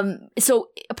 So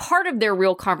a part of their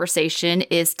real conversation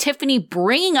is Tiffany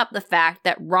bringing up the fact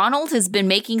that Ronald has been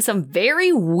making some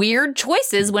very weird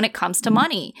choices when it comes to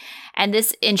money. And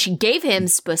she gave him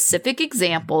specific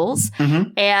examples,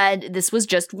 and this was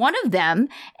just one of them.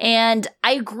 And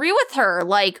I agree with her.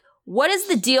 Like, what is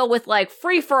the deal with like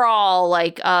free for all,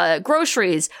 like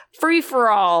groceries, free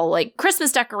for all, like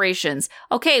Christmas decorations?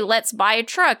 Okay, let's buy a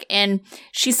truck. And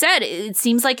she said, it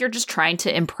seems like you're just trying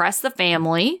to impress the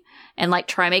family and like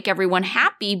try and make everyone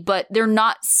happy, but they're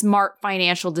not smart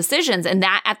financial decisions. And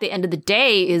that at the end of the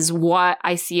day is what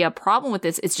I see a problem with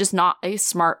this. It's just not a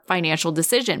smart financial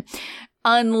decision.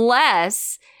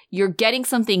 Unless you're getting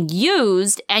something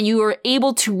used and you are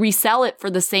able to resell it for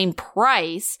the same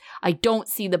price, I don't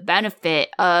see the benefit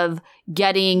of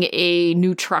getting a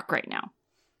new truck right now.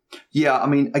 Yeah, I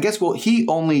mean, I guess, well, he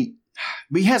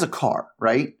has a car,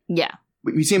 right? Yeah.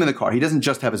 We see him in the car. He doesn't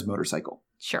just have his motorcycle.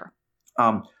 Sure.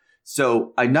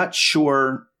 So I'm not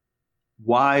sure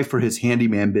why for his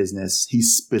handyman business, he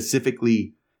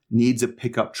specifically needs a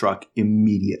pickup truck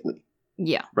immediately.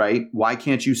 Yeah. Right? Why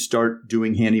can't you start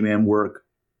doing handyman work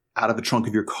out of the trunk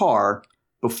of your car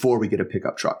before we get a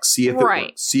pickup truck? See if it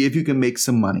works. See if you can make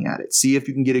some money at it. See if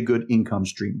you can get a good income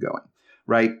stream going.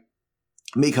 Right?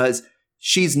 Because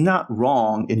she's not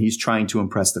wrong and he's trying to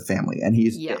impress the family. And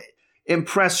he's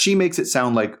impressed. She makes it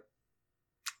sound like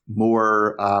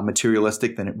more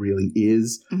materialistic than it really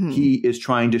is. He is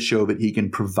trying to show that he can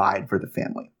provide for the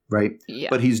family, right? Yeah.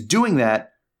 But he's doing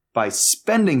that by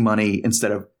spending money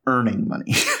instead of earning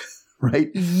money, right?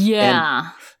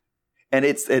 Yeah. And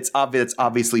it's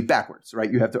obviously backwards,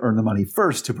 right? You have to earn the money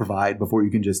first to provide before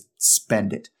you can just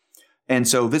spend it. And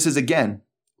so this is, again,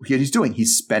 what he's doing.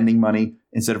 He's spending money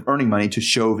instead of earning money to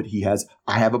show that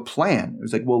I have a plan. It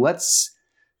was like, well, let's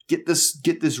get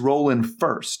this rolling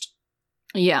first.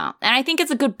 Yeah. And I think it's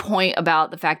a good point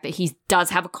about the fact that he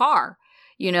does have a car,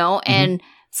 and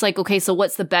it's like, okay, so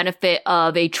what's the benefit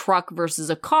of a truck versus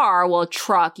a car? Well, a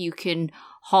truck, you can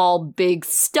haul big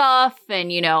stuff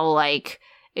and, like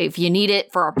if you need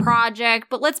it for a project.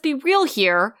 But let's be real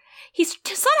here. He's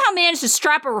somehow managed to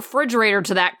strap a refrigerator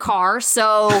to that car.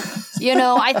 So,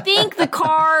 I think the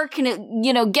car can,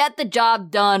 get the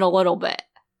job done a little bit.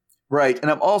 Right.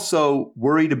 And I'm also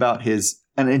worried about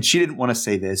and she didn't want to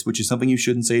say this, which is something you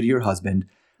shouldn't say to your husband.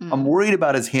 I'm worried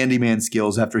about his handyman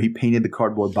skills after he painted the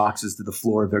cardboard boxes to the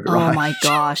floor of their garage. Oh my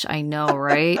gosh, I know,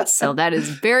 right? So that is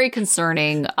very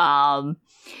concerning.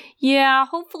 Yeah,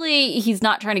 hopefully he's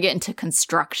not trying to get into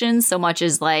construction so much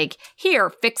as like, here,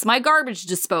 fix my garbage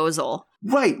disposal.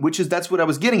 Right, that's what I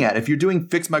was getting at. If you're doing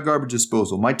fix my garbage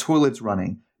disposal, my toilet's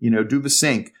running, do the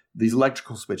sink, these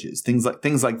electrical switches, things like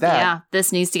that. Yeah,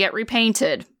 this needs to get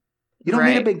repainted. You don't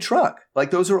need a big truck.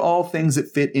 Like those are all things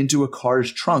that fit into a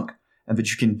car's trunk and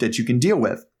that you can deal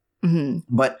with.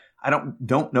 But I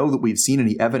don't know that we've seen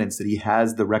any evidence that he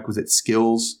has the requisite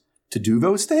skills to do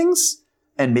those things.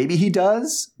 And maybe he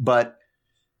does, but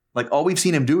like all we've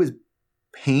seen him do is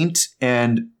paint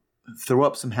and throw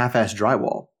up some half-assed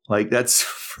drywall. Like that's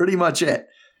pretty much it.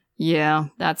 Yeah,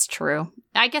 that's true.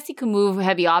 I guess he can move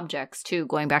heavy objects too,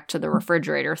 going back to the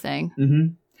refrigerator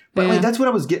thing. But like, that's what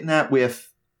I was getting at with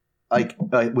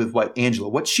with Angela,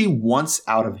 what she wants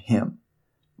out of him,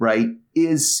 right,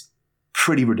 is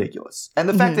pretty ridiculous. And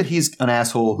the fact that he's an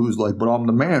asshole who's like, but I'm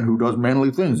the man who does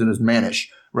manly things and is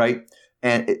mannish, right?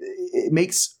 And it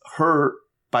makes her,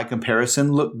 by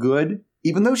comparison, look good,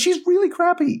 even though she's really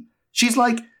crappy. She's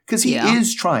like, because he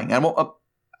is trying. And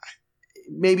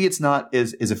maybe it's not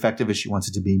as effective as she wants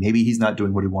it to be. Maybe he's not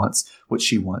doing what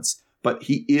she wants. But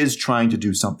he is trying to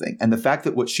do something. And the fact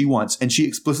that what she wants, and she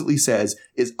explicitly says,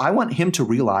 is I want him to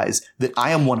realize that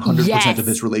I am 100% of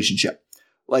this relationship.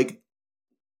 Like,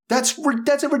 that's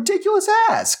a ridiculous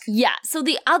ask. Yeah. So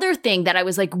the other thing that I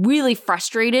was like really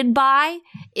frustrated by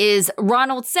is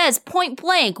Ronald says point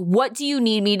blank, what do you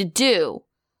need me to do?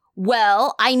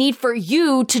 Well, I need for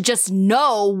you to just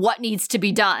know what needs to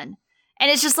be done.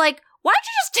 And it's just like, why don't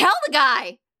you just tell the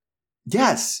guy?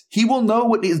 Yes, he will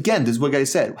know again, this is what I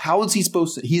said. How is he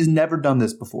supposed to? He's never done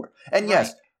this before. And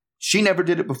yes, she never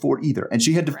did it before either. And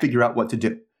she had to figure out what to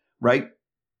do, right?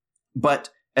 But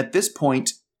at this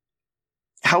point,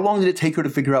 how long did it take her to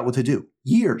figure out what to do?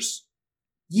 Years,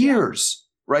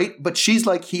 right? But she's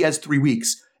like, he has 3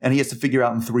 weeks and he has to figure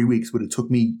out in 3 weeks what it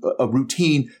took me, a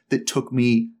routine that took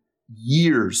me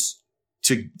years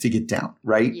to get down,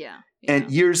 right? Yeah.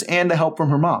 and years and the help from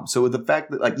her mom. So the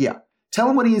fact that like, yeah, tell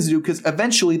him what he needs to do, because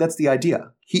eventually that's the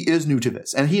idea. He is new to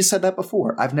this. And he said that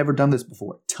before. I've never done this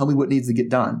before. Tell me what needs to get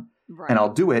done and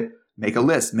I'll do it. Make a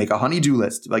list, make a honey-do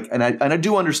list. Like, and I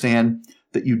do understand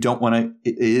that you don't want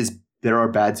to, there are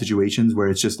bad situations where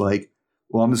it's just like,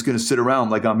 well, I'm just going to sit around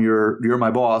like you're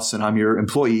my boss and I'm your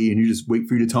employee and you just wait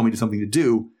for you to tell me something to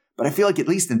do. But I feel like at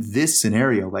least in this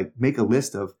scenario, like make a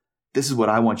list of this is what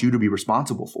I want you to be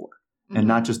responsible for. And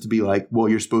not just to be like, well,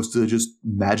 you're supposed to just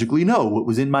magically know what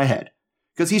was in my head.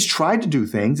 Because he's tried to do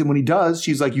things. And when he does,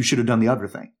 she's like, you should have done the other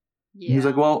thing. Yeah. He's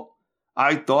like, well,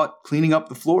 I thought cleaning up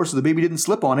the floor so the baby didn't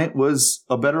slip on it was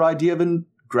a better idea than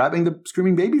grabbing the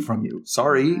screaming baby from you.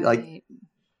 Sorry. Right. Like,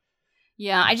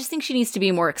 yeah, I just think she needs to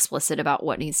be more explicit about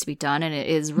what needs to be done. And it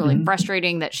is really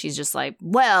frustrating that she's just like,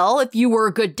 well, if you were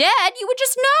a good dad, you would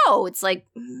just know. It's like,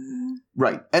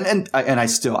 right. And I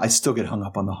still get hung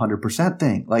up on the 100%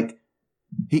 thing. Like,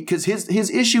 because his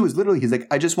issue is literally, he's like,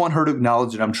 I just want her to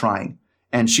acknowledge that I'm trying.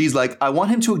 And she's like, I want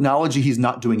him to acknowledge that he's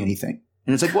not doing anything.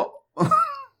 And it's like, well,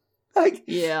 like,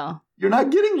 yeah, you're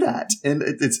not getting that. And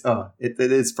it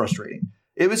is frustrating.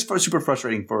 It was super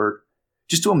frustrating for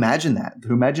just to imagine that,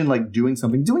 to imagine like doing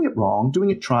something, doing it wrong, doing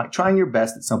it, trying your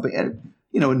best at something, and,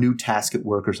 you know, a new task at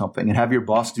work or something, and have your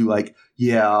boss do like,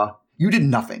 yeah, you did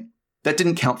nothing. That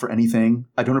didn't count for anything.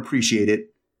 I don't appreciate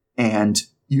it. And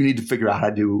you need to figure out how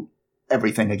to do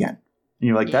everything again. And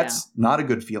you're like, that's not a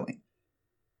good feeling.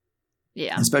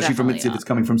 Yeah. Especially if it's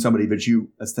coming from somebody that you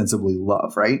ostensibly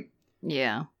love, right?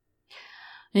 Yeah.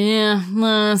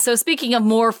 Yeah. So speaking of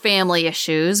more family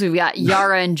issues, we've got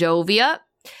Yara and Jovia.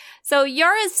 So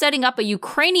Yara is setting up a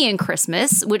Ukrainian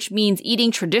Christmas, which means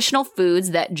eating traditional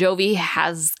foods that Jovi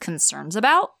has concerns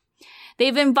about.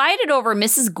 They've invited over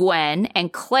Mrs. Gwen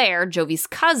and Claire, Jovi's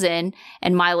cousin,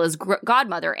 and Mila's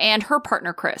godmother, and her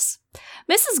partner, Chris.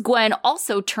 Mrs. Gwen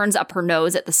also turns up her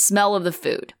nose at the smell of the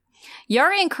food.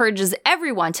 Yara encourages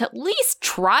everyone to at least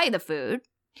try the food.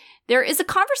 There is a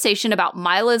conversation about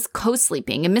Mila's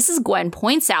co-sleeping, and Mrs. Gwen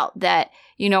points out that,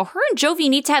 you know, her and Jovi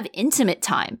need to have intimate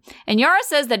time. And Yara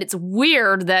says that it's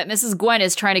weird that Mrs. Gwen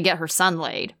is trying to get her son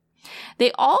laid.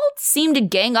 They all seem to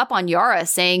gang up on Yara,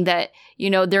 saying that, you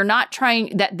know, they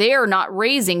are not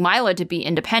raising Mila to be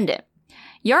independent.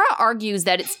 Yara argues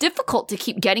that it's difficult to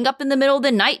keep getting up in the middle of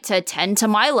the night to attend to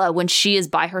Mila when she is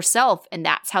by herself, and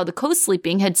that's how the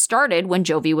co-sleeping had started when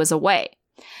Jovi was away.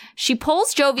 She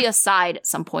pulls Jovi aside at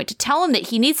some point to tell him that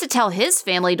he needs to tell his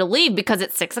family to leave because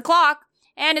it's 6 o'clock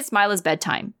and it's Mila's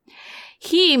bedtime.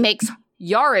 He makes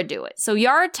Yara do it, so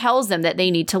Yara tells them that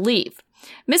they need to leave.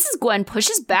 Mrs. Gwen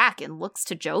pushes back and looks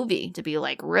to Jovi to be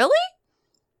like, really?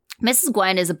 Mrs.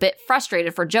 Gwen is a bit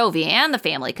frustrated for Jovi and the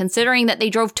family, considering that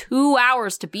they drove 2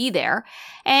 hours to be there,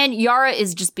 and Yara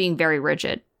is just being very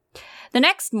rigid. The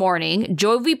next morning,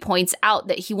 Jovi points out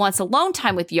that he wants alone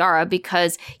time with Yara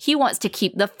because he wants to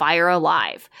keep the fire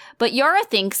alive. But Yara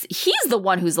thinks he's the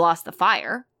one who's lost the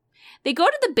fire. They go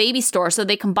to the baby store so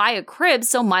they can buy a crib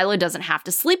so Mila doesn't have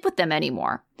to sleep with them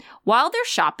anymore. While they're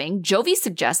shopping, Jovi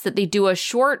suggests that they do a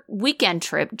short weekend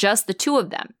trip, just the two of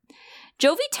them.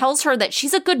 Jovi tells her that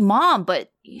she's a good mom,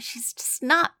 but she's just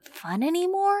not fun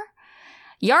anymore.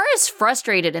 Yara is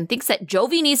frustrated and thinks that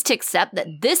Jovi needs to accept that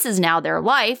this is now their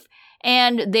life,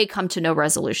 and they come to no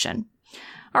resolution.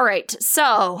 All right,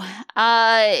 so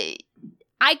I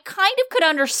kind of could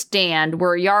understand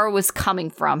where Yara was coming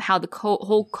from, how the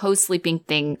whole co-sleeping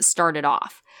thing started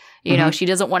off. You know, she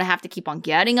doesn't want to have to keep on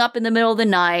getting up in the middle of the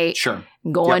night,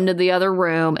 going to the other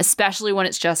room, especially when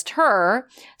it's just her.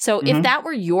 So if that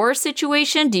were your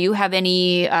situation, do you have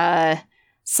any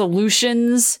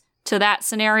solutions to that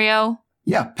scenario?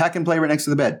 Yeah, pack and play right next to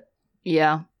the bed.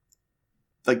 Yeah.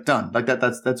 Like done. Like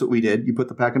that's what we did. You put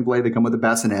the pack and play, they come with a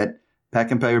bassinet, pack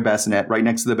and play or bassinet right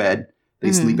next to the bed.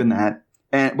 They sleep in that.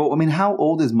 But I mean, how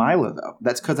old is Mila though?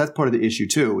 That's because that's part of the issue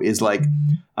too, is like,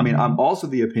 I mean, I'm also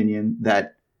the opinion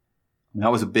that I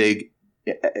was a big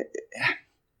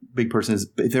person.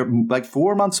 If they're like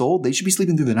 4 months old, they should be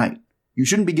sleeping through the night. You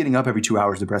shouldn't be getting up every 2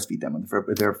 hours to breastfeed them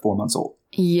if they're 4 months old.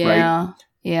 Yeah. Right?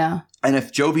 Yeah. And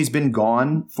if Jovi's been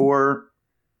gone for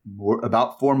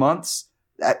about 4 months,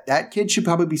 that kid should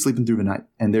probably be sleeping through the night.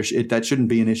 And that shouldn't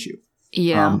be an issue.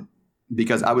 Yeah.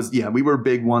 Because we were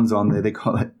big ones on there. They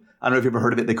call it, I don't know if you've ever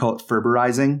heard of it. They call it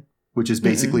Ferberizing, which is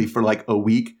basically for like a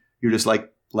week, you're just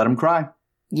like, let them cry.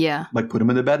 Yeah. Like put them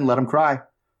in the bed and let them cry.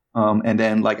 And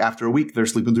then like after a weep, they're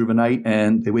sleeping through the night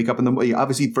and they wake up in the morning.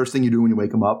 Obviously, first thing you do when you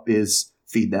wake them up is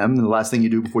feed them. And the last thing you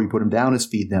do before you put them down is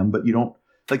feed them. But you don't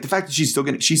like the fact that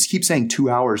she keeps saying 2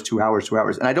 hours, 2 hours, 2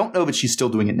 hours. And I don't know that she's still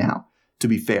doing it now, to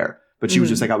be fair. But she was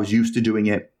just like, I was used to doing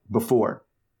it before.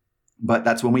 But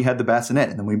that's when we had the bassinet.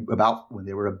 And then when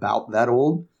they were about that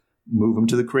old, move them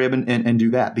to the crib and do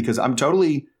that. Because I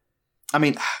think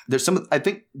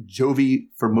Jovi,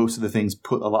 for most of the things,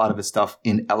 put a lot of his stuff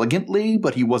in elegantly,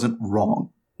 but he wasn't wrong.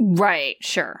 Right.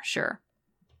 Sure.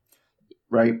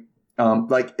 Right.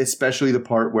 Like, especially the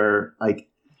part where, like,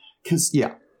 cause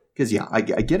I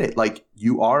get it. Like,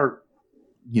 you are,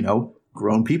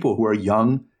 grown people who are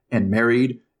young and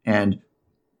married, and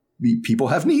people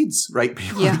have needs, right?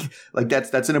 Yeah. Like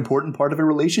that's an important part of a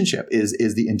relationship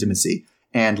is the intimacy.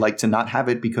 And like, to not have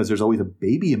it because there's always a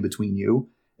baby in between you,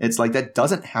 it's like, that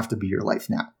doesn't have to be your life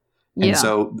now. Yeah. And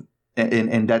so,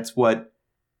 and that's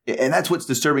what's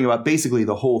disturbing about basically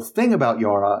the whole thing about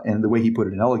Yara, and the way he put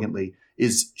it in elegantly,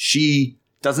 is she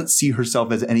doesn't see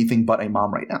herself as anything but a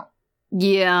mom right now.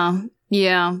 Yeah.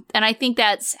 Yeah. And I think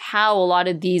that's how a lot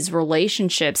of these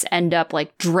relationships end up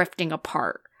like drifting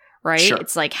apart, right? Sure.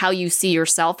 It's like how you see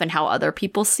yourself and how other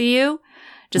people see you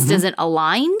just isn't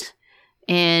aligned.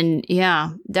 And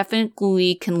yeah,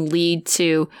 definitely can lead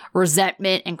to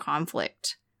resentment and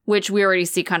conflict, which we already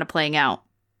see kind of playing out.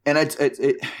 And it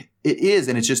is.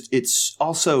 And it's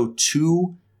also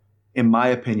too, in my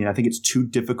opinion, I think it's too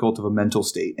difficult of a mental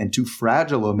state and too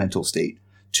fragile a mental state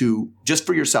to, just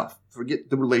for yourself, forget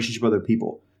the relationship with other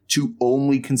people, to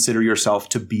only consider yourself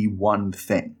to be one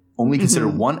thing. Only consider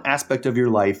one aspect of your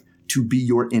life to be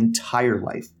your entire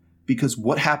life. Because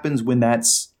what happens when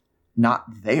that's not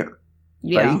there?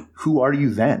 Yeah. Right? Who are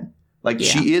you then? Like,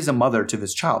 she is a mother to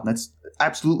this child, and that's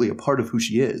absolutely a part of who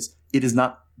she is. It is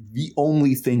not the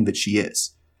only thing that she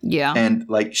is. Yeah. And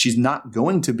like, she's not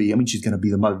going to be, she's going to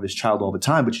be the mother of this child all the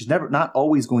time, but she's not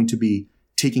always going to be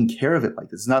taking care of it like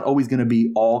this. It's not always going to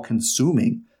be all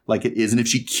consuming like it is. And if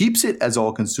she keeps it as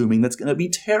all consuming, that's going to be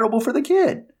terrible for the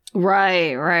kid.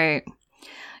 Right.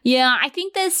 Yeah, I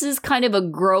think this is kind of a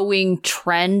growing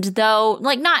trend, though.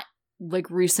 Like, not like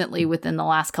recently within the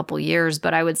last couple years,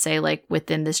 but I would say like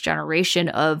within this generation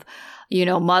of,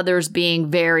 mothers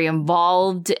being very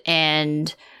involved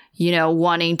and,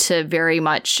 wanting to very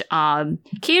much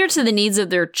cater to the needs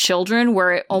of their children,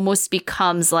 where it almost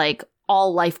becomes like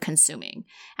all life consuming.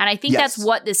 And I think that's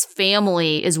what this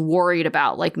family is worried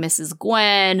about. Like Mrs.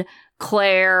 Gwen,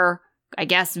 Claire, I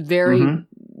guess very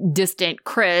distant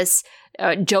Chris,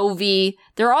 Jovi,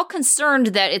 they're all concerned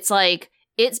that it's like,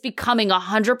 it's becoming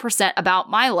 100%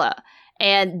 about Mila.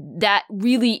 And that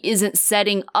really isn't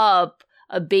setting up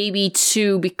a baby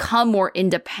to become more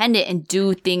independent and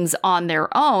do things on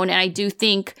their own. And I do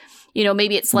think,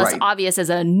 maybe it's less obvious as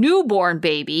a newborn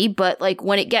baby, but like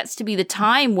when it gets to be the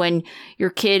time when your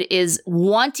kid is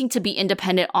wanting to be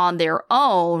independent on their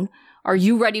own, are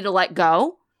you ready to let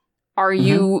go? Are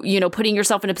you, putting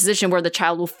yourself in a position where the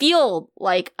child will feel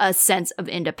like a sense of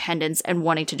independence and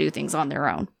wanting to do things on their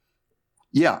own?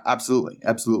 Yeah, absolutely.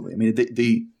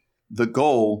 The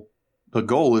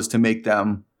goal is to make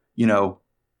them,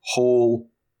 whole,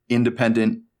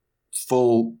 independent,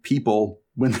 full people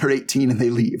when they're 18 and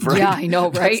they leave, right? Yeah, I know,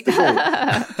 right? That's the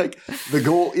goal. Like, the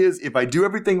goal is, if I do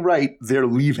everything right, they're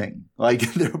leaving.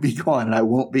 Like, they'll be gone,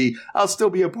 and I'll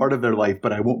still be a part of their life,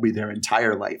 but I won't be their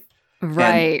entire life.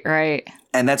 Right.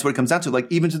 And that's what it comes down to, like,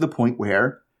 even to the point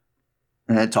where,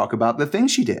 and I talk about the thing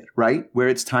she did, right? Where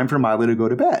it's time for Mila to go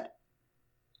to bed.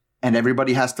 And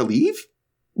everybody has to leave?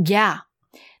 Yeah.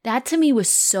 That to me was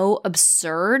so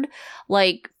absurd.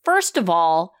 Like, first of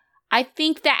all, I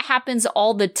think that happens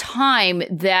all the time,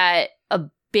 that a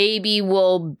baby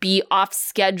will be off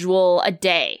schedule a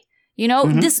day. They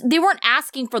weren't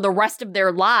asking for the rest of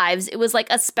their lives. It was like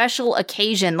a special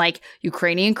occasion, like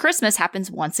Ukrainian Christmas happens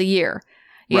once a year,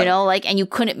 and you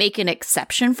couldn't make an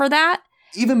exception for that.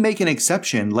 Even make an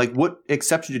exception. Like, what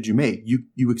exception did you make?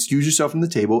 You excuse yourself from the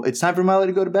table. It's time for Mila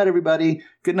to go to bed, everybody.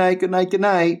 Good night, good night, good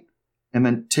night. And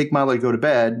then take Mila to go to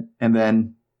bed. And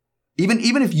then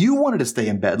even if you wanted to stay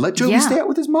in bed, let Jovi stay out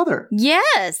with his mother.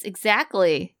 Yes,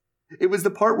 exactly. It was the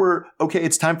part where, okay,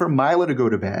 it's time for Mila to go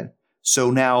to bed.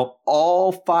 So now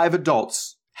all 5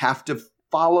 adults have to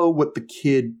follow what the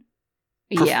kid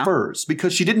prefers,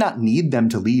 because she did not need them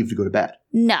to leave to go to bed.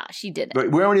 No, she didn't.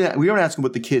 But we weren't asking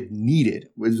what the kid needed.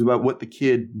 It was about what the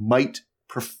kid might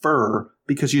prefer,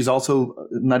 because she's also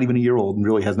not even a year old and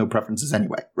really has no preferences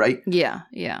anyway, right? Yeah.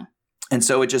 And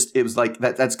so it was like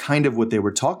that. That's kind of what they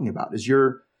were talking about, is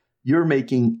you're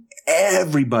making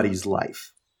everybody's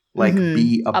life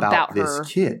be about this her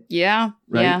kid. Yeah.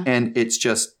 Right. Yeah. And it's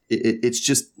just,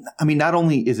 not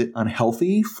only is it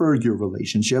unhealthy for your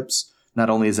relationships, not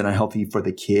only is it unhealthy for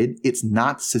the kid, it's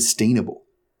not sustainable.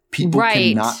 People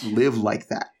cannot live like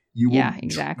that.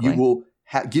 Exactly. You will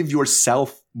give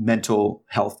yourself mental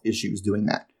health issues doing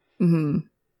that.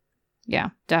 Yeah,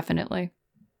 definitely.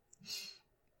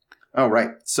 All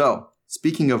right. So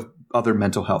speaking of other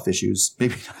mental health issues,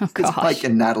 maybe it's gosh. Mike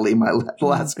and Natalie, my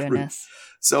last group. Goodness.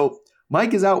 So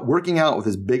Mike is out working out with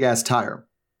his big ass tire.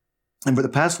 And for the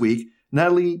past week,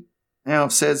 Natalie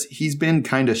says he's been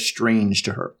kind of strange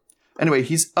to her. Anyway,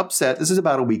 he's upset. This is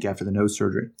about a week after the nose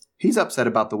surgery. He's upset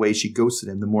about the way she ghosted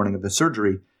him the morning of the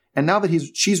surgery. And now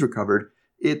that she's recovered,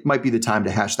 it might be the time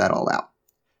to hash that all out.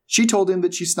 She told him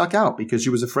that she snuck out because she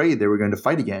was afraid they were going to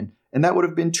fight again. And that would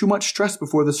have been too much stress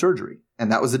before the surgery.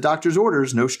 And that was the doctor's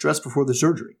orders, no stress before the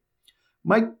surgery.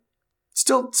 Mike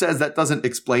still says that doesn't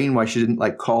explain why she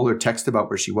didn't call or text about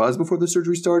where she was before the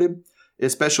surgery started,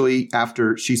 especially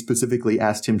after she specifically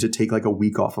asked him to take a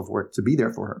week off of work to be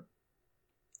there for her.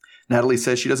 Natalie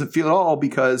says she doesn't feel at all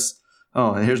because,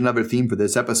 and here's another theme for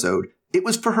this episode, it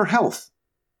was for her health.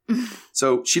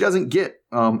 So she doesn't get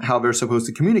how they're supposed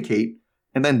to communicate.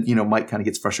 And then, Mike kind of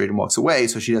gets frustrated and walks away.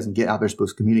 So she doesn't get how they're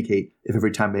supposed to communicate if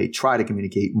every time they try to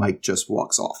communicate, Mike just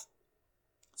walks off.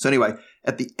 So anyway,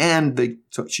 at the end,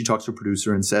 she talks to her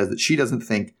producer and says that she doesn't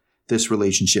think this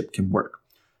relationship can work.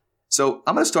 So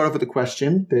I'm going to start off with a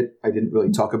question that I didn't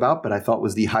really talk about, but I thought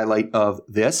was the highlight of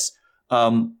this.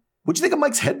 What'd you think of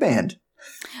Mike's headband?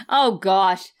 Oh,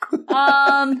 gosh.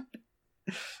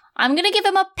 I'm going to give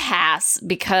him a pass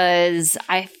because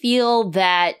I feel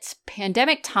that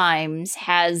pandemic times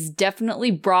has definitely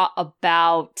brought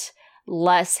about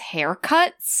less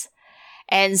haircuts.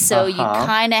 And so you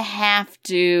kind of have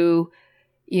to,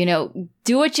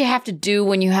 do what you have to do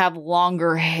when you have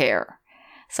longer hair.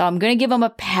 So I'm going to give him a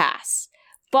pass.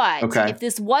 But if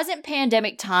this wasn't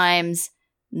pandemic times,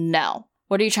 no.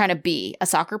 What are you trying to be? A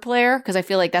soccer player? Because I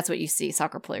feel like that's what you see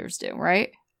soccer players do,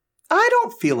 right? I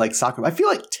don't feel like soccer. I feel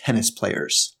like tennis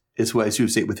players is what I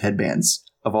associate with headbands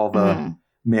of all the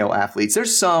male athletes.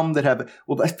 There's some that have,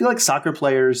 I feel like soccer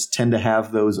players tend to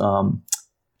have those,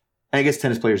 I guess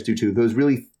tennis players do too, those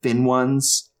really thin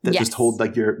ones that just hold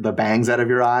the bangs out of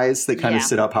your eyes. They kind of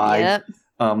sit up high. Yep.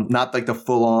 Not the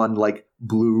full on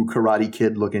blue Karate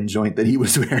Kid looking joint that he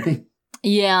was wearing.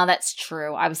 Yeah, that's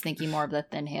true. I was thinking more of the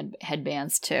thin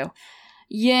headbands too.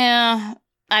 Yeah,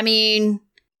 I mean...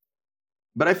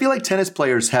 But I feel like tennis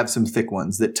players have some thick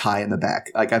ones that tie in the back.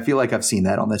 I feel like I've seen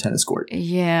that on the tennis court.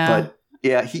 Yeah. But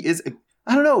yeah, he is,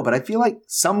 I don't know, but I feel like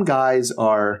some guys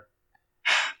are,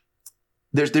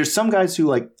 there's some guys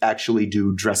who actually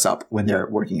do dress up when they're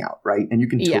working out, right? And you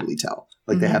can totally tell.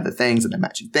 They have the things and the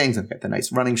matching things and got the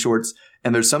nice running shorts.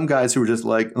 And there's some guys who are just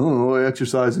I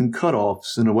exercise in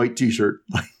cutoffs and a white t-shirt.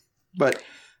 But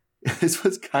this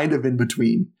was kind of in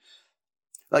between.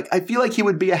 I feel like he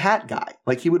would be a hat guy.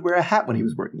 He would wear a hat when he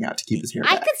was working out to keep his hair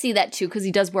back. I could see that too, because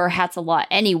he does wear hats a lot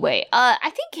anyway.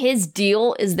 I think his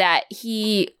deal is that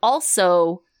he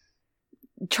also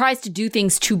tries to do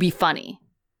things to be funny.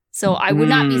 So I would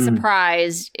not be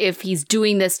surprised if he's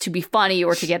doing this to be funny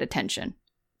or to get attention.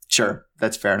 Sure.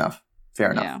 That's fair enough.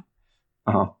 Fair enough. Yeah.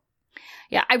 Uh-huh.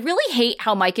 Yeah, I really hate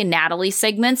how Mike and Natalie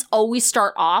segments always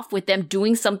start off with them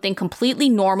doing something completely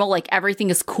normal, like everything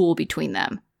is cool between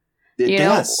them. It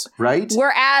does, right?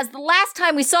 Whereas the last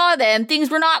time we saw them, things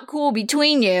were not cool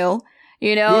between you,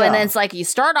 and then it's you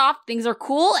start off, things are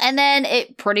cool, and then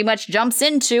it pretty much jumps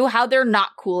into how they're not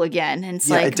cool again. And it's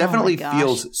it definitely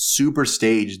feels super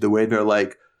staged the way they're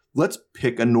let's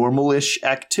pick a normal-ish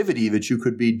activity that you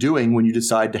could be doing when you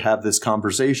decide to have this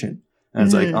conversation.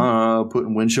 And it's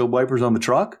putting windshield wipers on the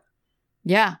truck?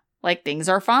 Yeah. Things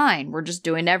are fine. We're just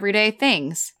doing everyday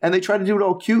things. And they try to do it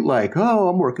all cute,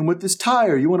 I'm working with this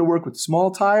tire. You want to work with a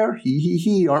small tire?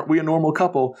 He. Aren't we a normal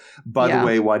couple? By the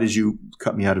way, why did you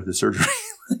cut me out of the surgery?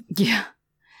 Yeah.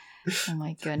 Oh,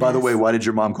 my goodness. By the way, why did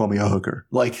your mom call me a hooker?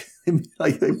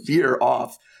 They veer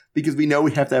off because we know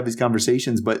we have to have these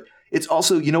conversations. But it's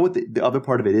also, what the other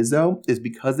part of it is, though, is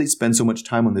because they spend so much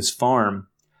time on this farm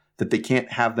that they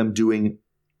can't have them doing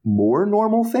more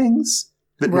normal things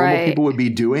that normal people would be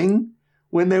doing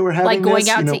when they were having going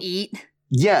out to eat?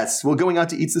 Yes. Well, going out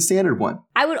to eat's the standard one.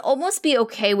 I would almost be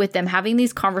okay with them having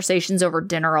these conversations over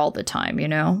dinner all the time,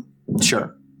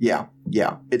 Sure. Yeah.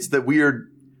 Yeah. It's the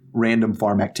weird random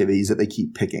farm activities that they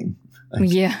keep picking.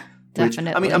 Yeah,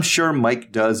 definitely. I'm sure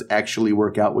Mike does actually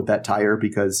work out with that tire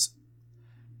because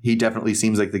he definitely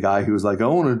seems like the guy who's I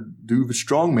want to do the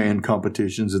strongman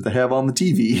competitions that they have on the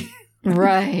TV.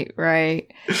 Right.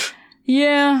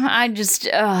 Yeah, I just,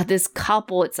 this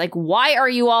couple, it's why are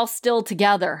you all still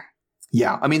together?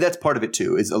 Yeah, that's part of it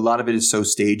too, is a lot of it is so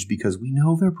staged because we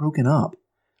know they're broken up.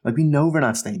 We know they're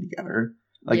not staying together.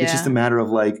 It's just a matter of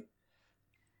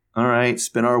all right,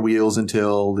 spin our wheels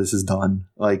until this is done.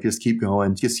 Just keep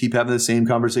going. Just keep having the same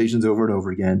conversations over and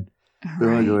over again.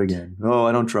 Right. Go again. Oh,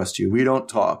 I don't trust you. We don't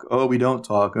talk. Oh, we don't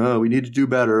talk. Oh, we need to do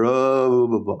better. Oh, blah,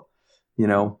 blah, blah. you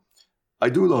know, I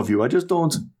do love you. I just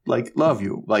don't like love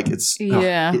you. Like it's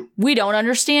we don't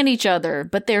understand each other,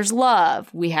 but there's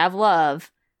love. We have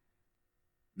love.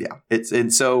 Yeah,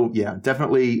 and so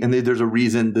definitely. And there's a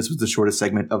reason this was the shortest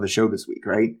segment of the show this week,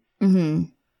 right? Mm-hmm.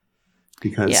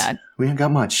 Because we haven't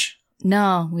got much.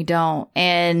 No, we don't.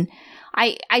 And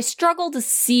I struggle to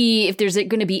see if there's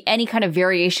going to be any kind of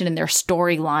variation in their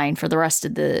storyline for the rest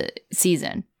of the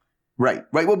season. Right.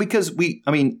 Well, because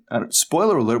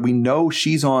spoiler alert, we know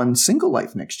she's on Single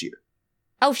Life next year.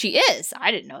 Oh, she is?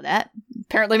 I didn't know that.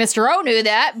 Apparently Mr. O knew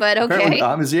that, but okay.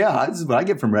 This is what I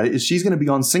get from Reddit, is she's going to be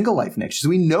on Single Life next year. So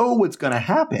we know what's going to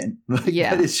happen. But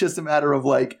it's just a matter of,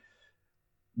 like,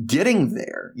 getting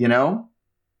there, you know?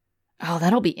 Oh,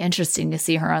 that'll be interesting to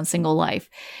see her on Single Life.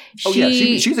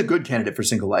 She's a good candidate for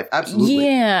Single Life. Absolutely.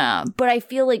 Yeah, but I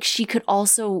feel like she could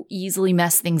also easily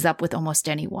mess things up with almost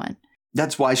anyone.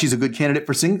 That's why she's a good candidate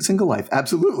for Single Life.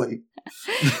 Absolutely.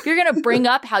 If you're going to bring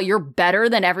up how you're better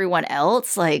than everyone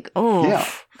else, like, oh. Yeah.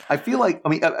 I feel like,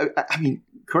 I mean,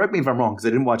 correct me if I'm wrong, because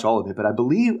I didn't watch all of it, but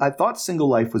I thought Single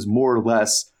Life was more or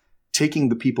less taking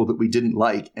the people that we didn't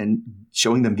like and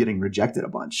showing them getting rejected a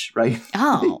bunch, right?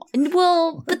 Oh,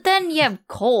 well, but then you have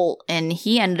Colt, and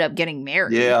he ended up getting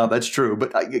married. Yeah, that's true.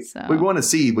 But we want to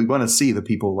see the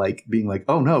people like being like,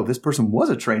 oh no, this person was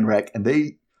a train wreck, and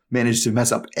they managed to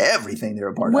mess up everything they're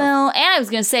a part of. Well, and I was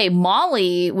going to say,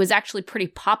 Molly was actually pretty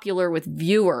popular with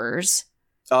viewers.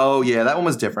 Oh, yeah, that one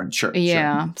was different. Sure.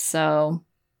 Yeah, sure. So...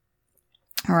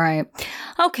 All right.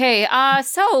 Okay.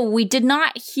 So we did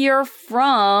not hear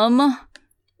from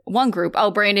one group.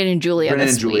 Oh, Brandon and Julia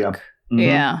this week. Mm-hmm.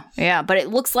 Yeah. But it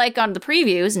looks like on the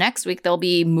previews next week they'll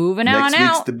be moving on out. Next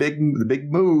week's the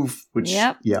big move. Which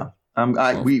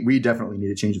we definitely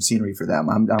need a change of scenery for them.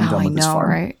 I'm done with this farm.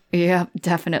 Right? Yeah,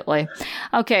 definitely.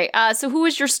 Okay. So who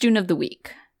was your student of the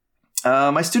week?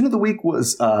 My student of the week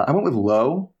was I went with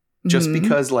Lo, just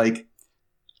because like.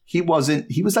 He was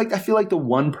like, I feel like the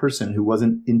one person who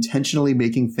wasn't intentionally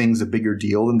making things a bigger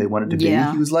deal than they wanted to be.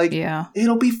 He was like,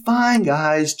 it'll be fine,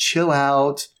 guys. Chill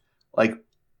out. Like,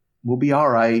 we'll be all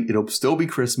right. It'll still be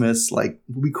Christmas. Like,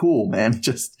 we'll be cool, man.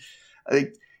 Just, I think,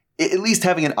 at least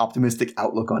having an optimistic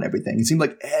outlook on everything. It seemed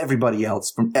like everybody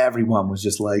else from everyone was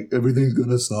just like, everything's going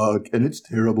to suck and it's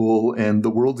terrible and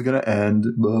the world's going to end.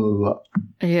 Blah, blah, blah.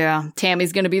 Yeah.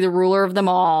 Tammy's going to be the ruler of them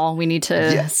all. We need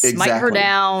to smite her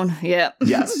down. Yep.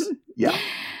 Yes. Yeah.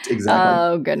 Exactly.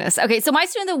 Oh, goodness. Okay. So my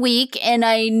student of the week, and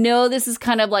I know this is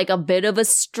kind of like a bit of a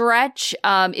stretch,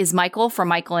 is Michael from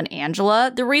Michael and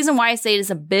Angela. The reason why I say it is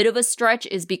a bit of a stretch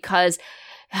is because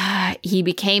he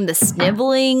became the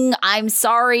sniveling, I'm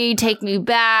sorry, take me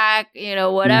back,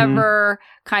 whatever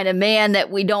kind of man that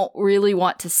we don't really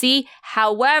want to see.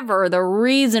 However, the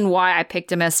reason why I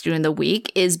picked him as student of the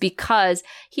week is because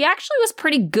he actually was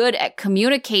pretty good at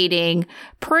communicating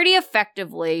pretty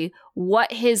effectively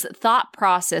what his thought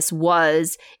process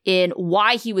was in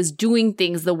why he was doing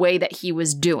things the way that he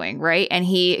was doing, right? And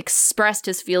he expressed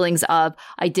his feelings of,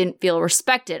 I didn't feel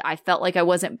respected. I felt like I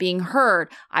wasn't being heard.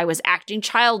 I was acting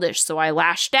childish, so I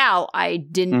lashed out. I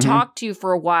didn't talk to you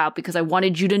for a while because I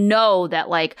wanted you to know that,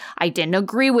 like, I didn't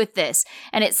agree with this.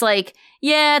 And it's like,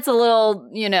 yeah, it's a little,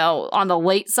 on the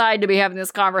late side to be having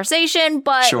this conversation,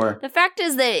 but the fact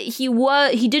is that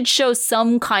he did show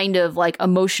some kind of like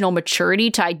emotional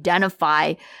maturity to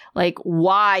identify like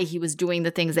why he was doing the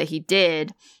things that he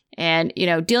did. And,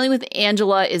 dealing with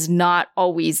Angela is not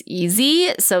always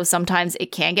easy. So sometimes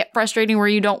it can get frustrating where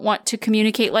you don't want to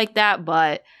communicate like that.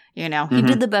 But, he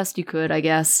did the best he could, I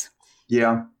guess.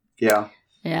 Yeah. Yeah.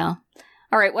 Yeah.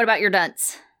 All right. What about your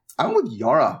dunce? I'm with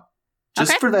Yara.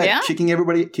 Just for that, kicking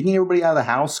everybody out of the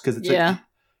house, because it's like,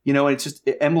 it's just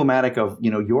emblematic of,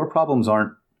 your problems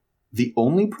aren't the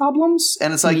only problems.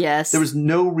 And it's like, there was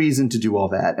no reason to do all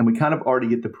that. And we kind of already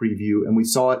get the preview, and we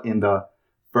saw it in the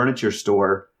furniture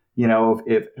store,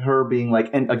 if her being like,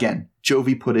 and again,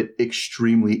 Jovi put it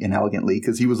extremely inelegantly,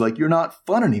 because he was like, you're not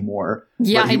fun anymore.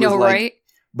 Yeah, I know, right?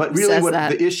 But really what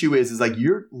the issue is like,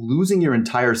 you're losing your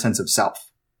entire sense of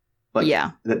self. Like,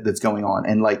 that's going on.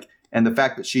 And like, and the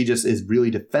fact that she just is really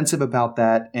defensive about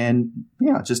that, and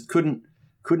just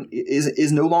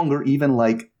is no longer even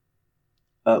like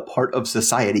a part of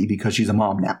society because she's a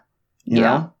mom now. You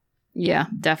know? Yeah,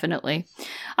 definitely.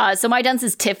 So my dunce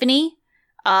is Tiffany.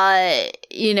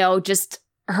 Just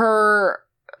her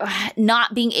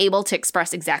not being able to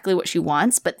express exactly what she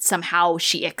wants, but somehow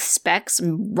she expects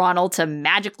Ronald to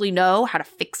magically know how to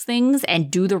fix things and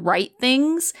do the right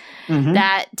things.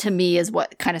 That, to me, is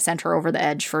what kind of sent her over the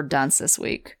edge for dunce this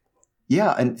week.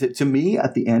 Yeah, and to me,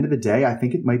 at the end of the day, I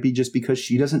think it might be just because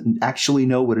she doesn't actually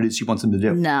know what it is she wants him to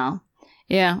do. No.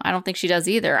 Yeah, I don't think she does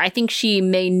either. I think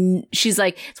she's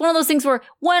like, it's one of those things where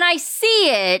when I see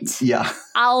it,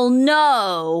 I'll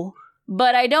know,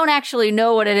 but I don't actually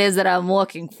know what it is that I'm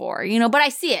looking for, but I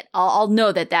see it. I'll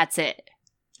know that that's it.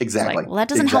 Exactly. Like, well, that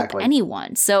doesn't help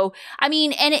anyone. So, I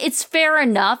mean, and it's fair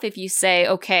enough if you say,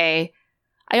 okay,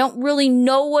 I don't really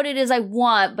know what it is I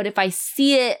want, but if I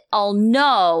see it, I'll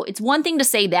know. It's one thing to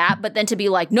say that, but then to be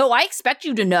like, no, I expect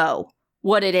you to know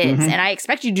what it is, and I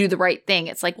expect you to do the right thing.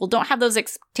 It's like, well, don't have those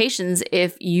expectations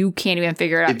if you can't even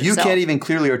figure it out yourself. If you can't even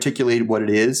clearly articulate what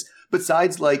it is,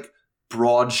 besides like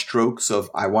broad strokes of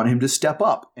I want him to step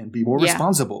up and be more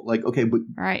responsible. Like, okay, but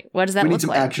right. What does that look like? We need need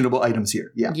some actionable items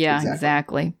here. Yeah,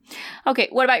 exactly. Okay,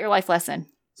 what about your life lesson?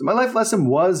 So my life lesson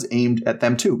was aimed at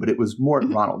them too, but it was more at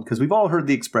Ronald, because we've all heard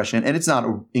the expression, and it's not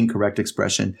an incorrect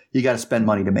expression, you got to spend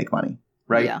money to make money,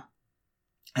 right? Yeah.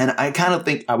 And I kind of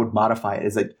think I would modify it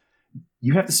as like,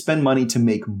 you have to spend money to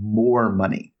make more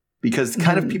money, because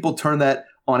kind of people turn that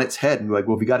on its head and be like,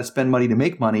 well, if you got to spend money to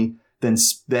make money, then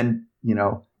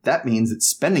that means that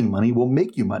spending money will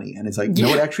make you money. And it's like,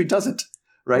 no, it actually doesn't.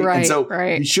 Right. And so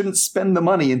you shouldn't spend the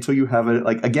money until you have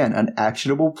an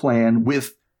actionable plan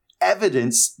with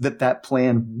evidence that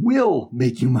plan will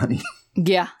make you money.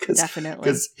 Yeah, definitely.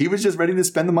 Because he was just ready to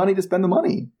spend the money,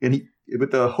 and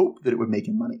with the hope that it would make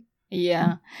him money.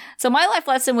 Yeah. So my life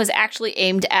lesson was actually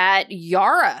aimed at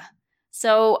Yara.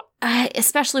 So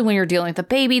especially when you're dealing with a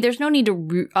baby, there's no need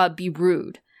to be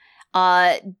rude.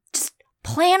 Just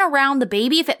plan around the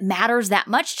baby if it matters that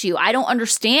much to you. I don't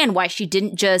understand why she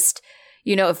didn't just,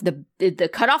 if the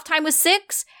cutoff time was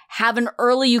 6, have an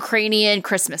early Ukrainian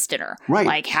Christmas dinner. Right.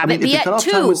 Like have it be at 2. If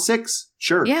the cutoff time was 6,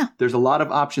 sure. Yeah. There's a lot of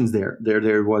options there.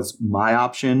 There was my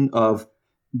option of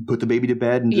put the baby to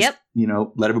bed and just,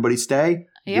 let everybody stay.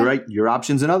 Yep. You're right. Your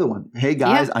option's another one. Hey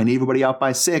guys, I need everybody out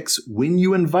by 6 when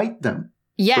you invite them.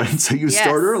 Yes. Right? So you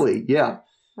start early. Yeah.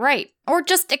 Right. Or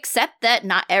just accept that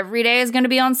not every day is going to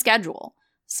be on schedule.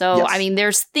 So, I mean,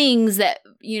 there's things that,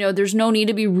 there's no need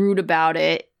to be rude about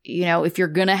it. If you're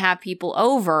going to have people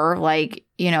over, like,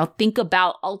 think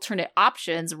about alternate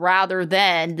options rather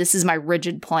than this is my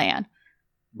rigid plan.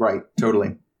 Right.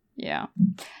 Totally. Yeah.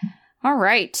 All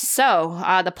right. So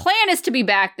the plan is to be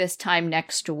back this time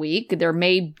next week. There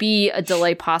may be a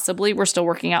delay, possibly. We're still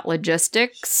working out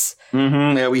logistics.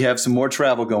 Mm-hmm. Yeah, we have some more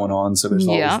travel going on, so there's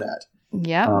always that.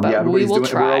 Yeah, but we will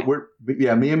try.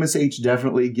 Me and Miss H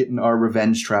definitely getting our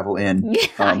revenge travel in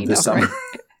this summer.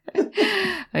 Right?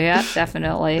 Yeah,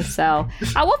 definitely. So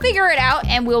we'll figure it out,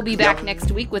 and we'll be back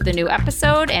next week with a new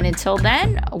episode. And until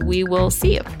then, we will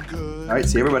see you. All right.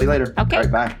 See everybody later. Okay. All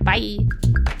right. Bye. Bye.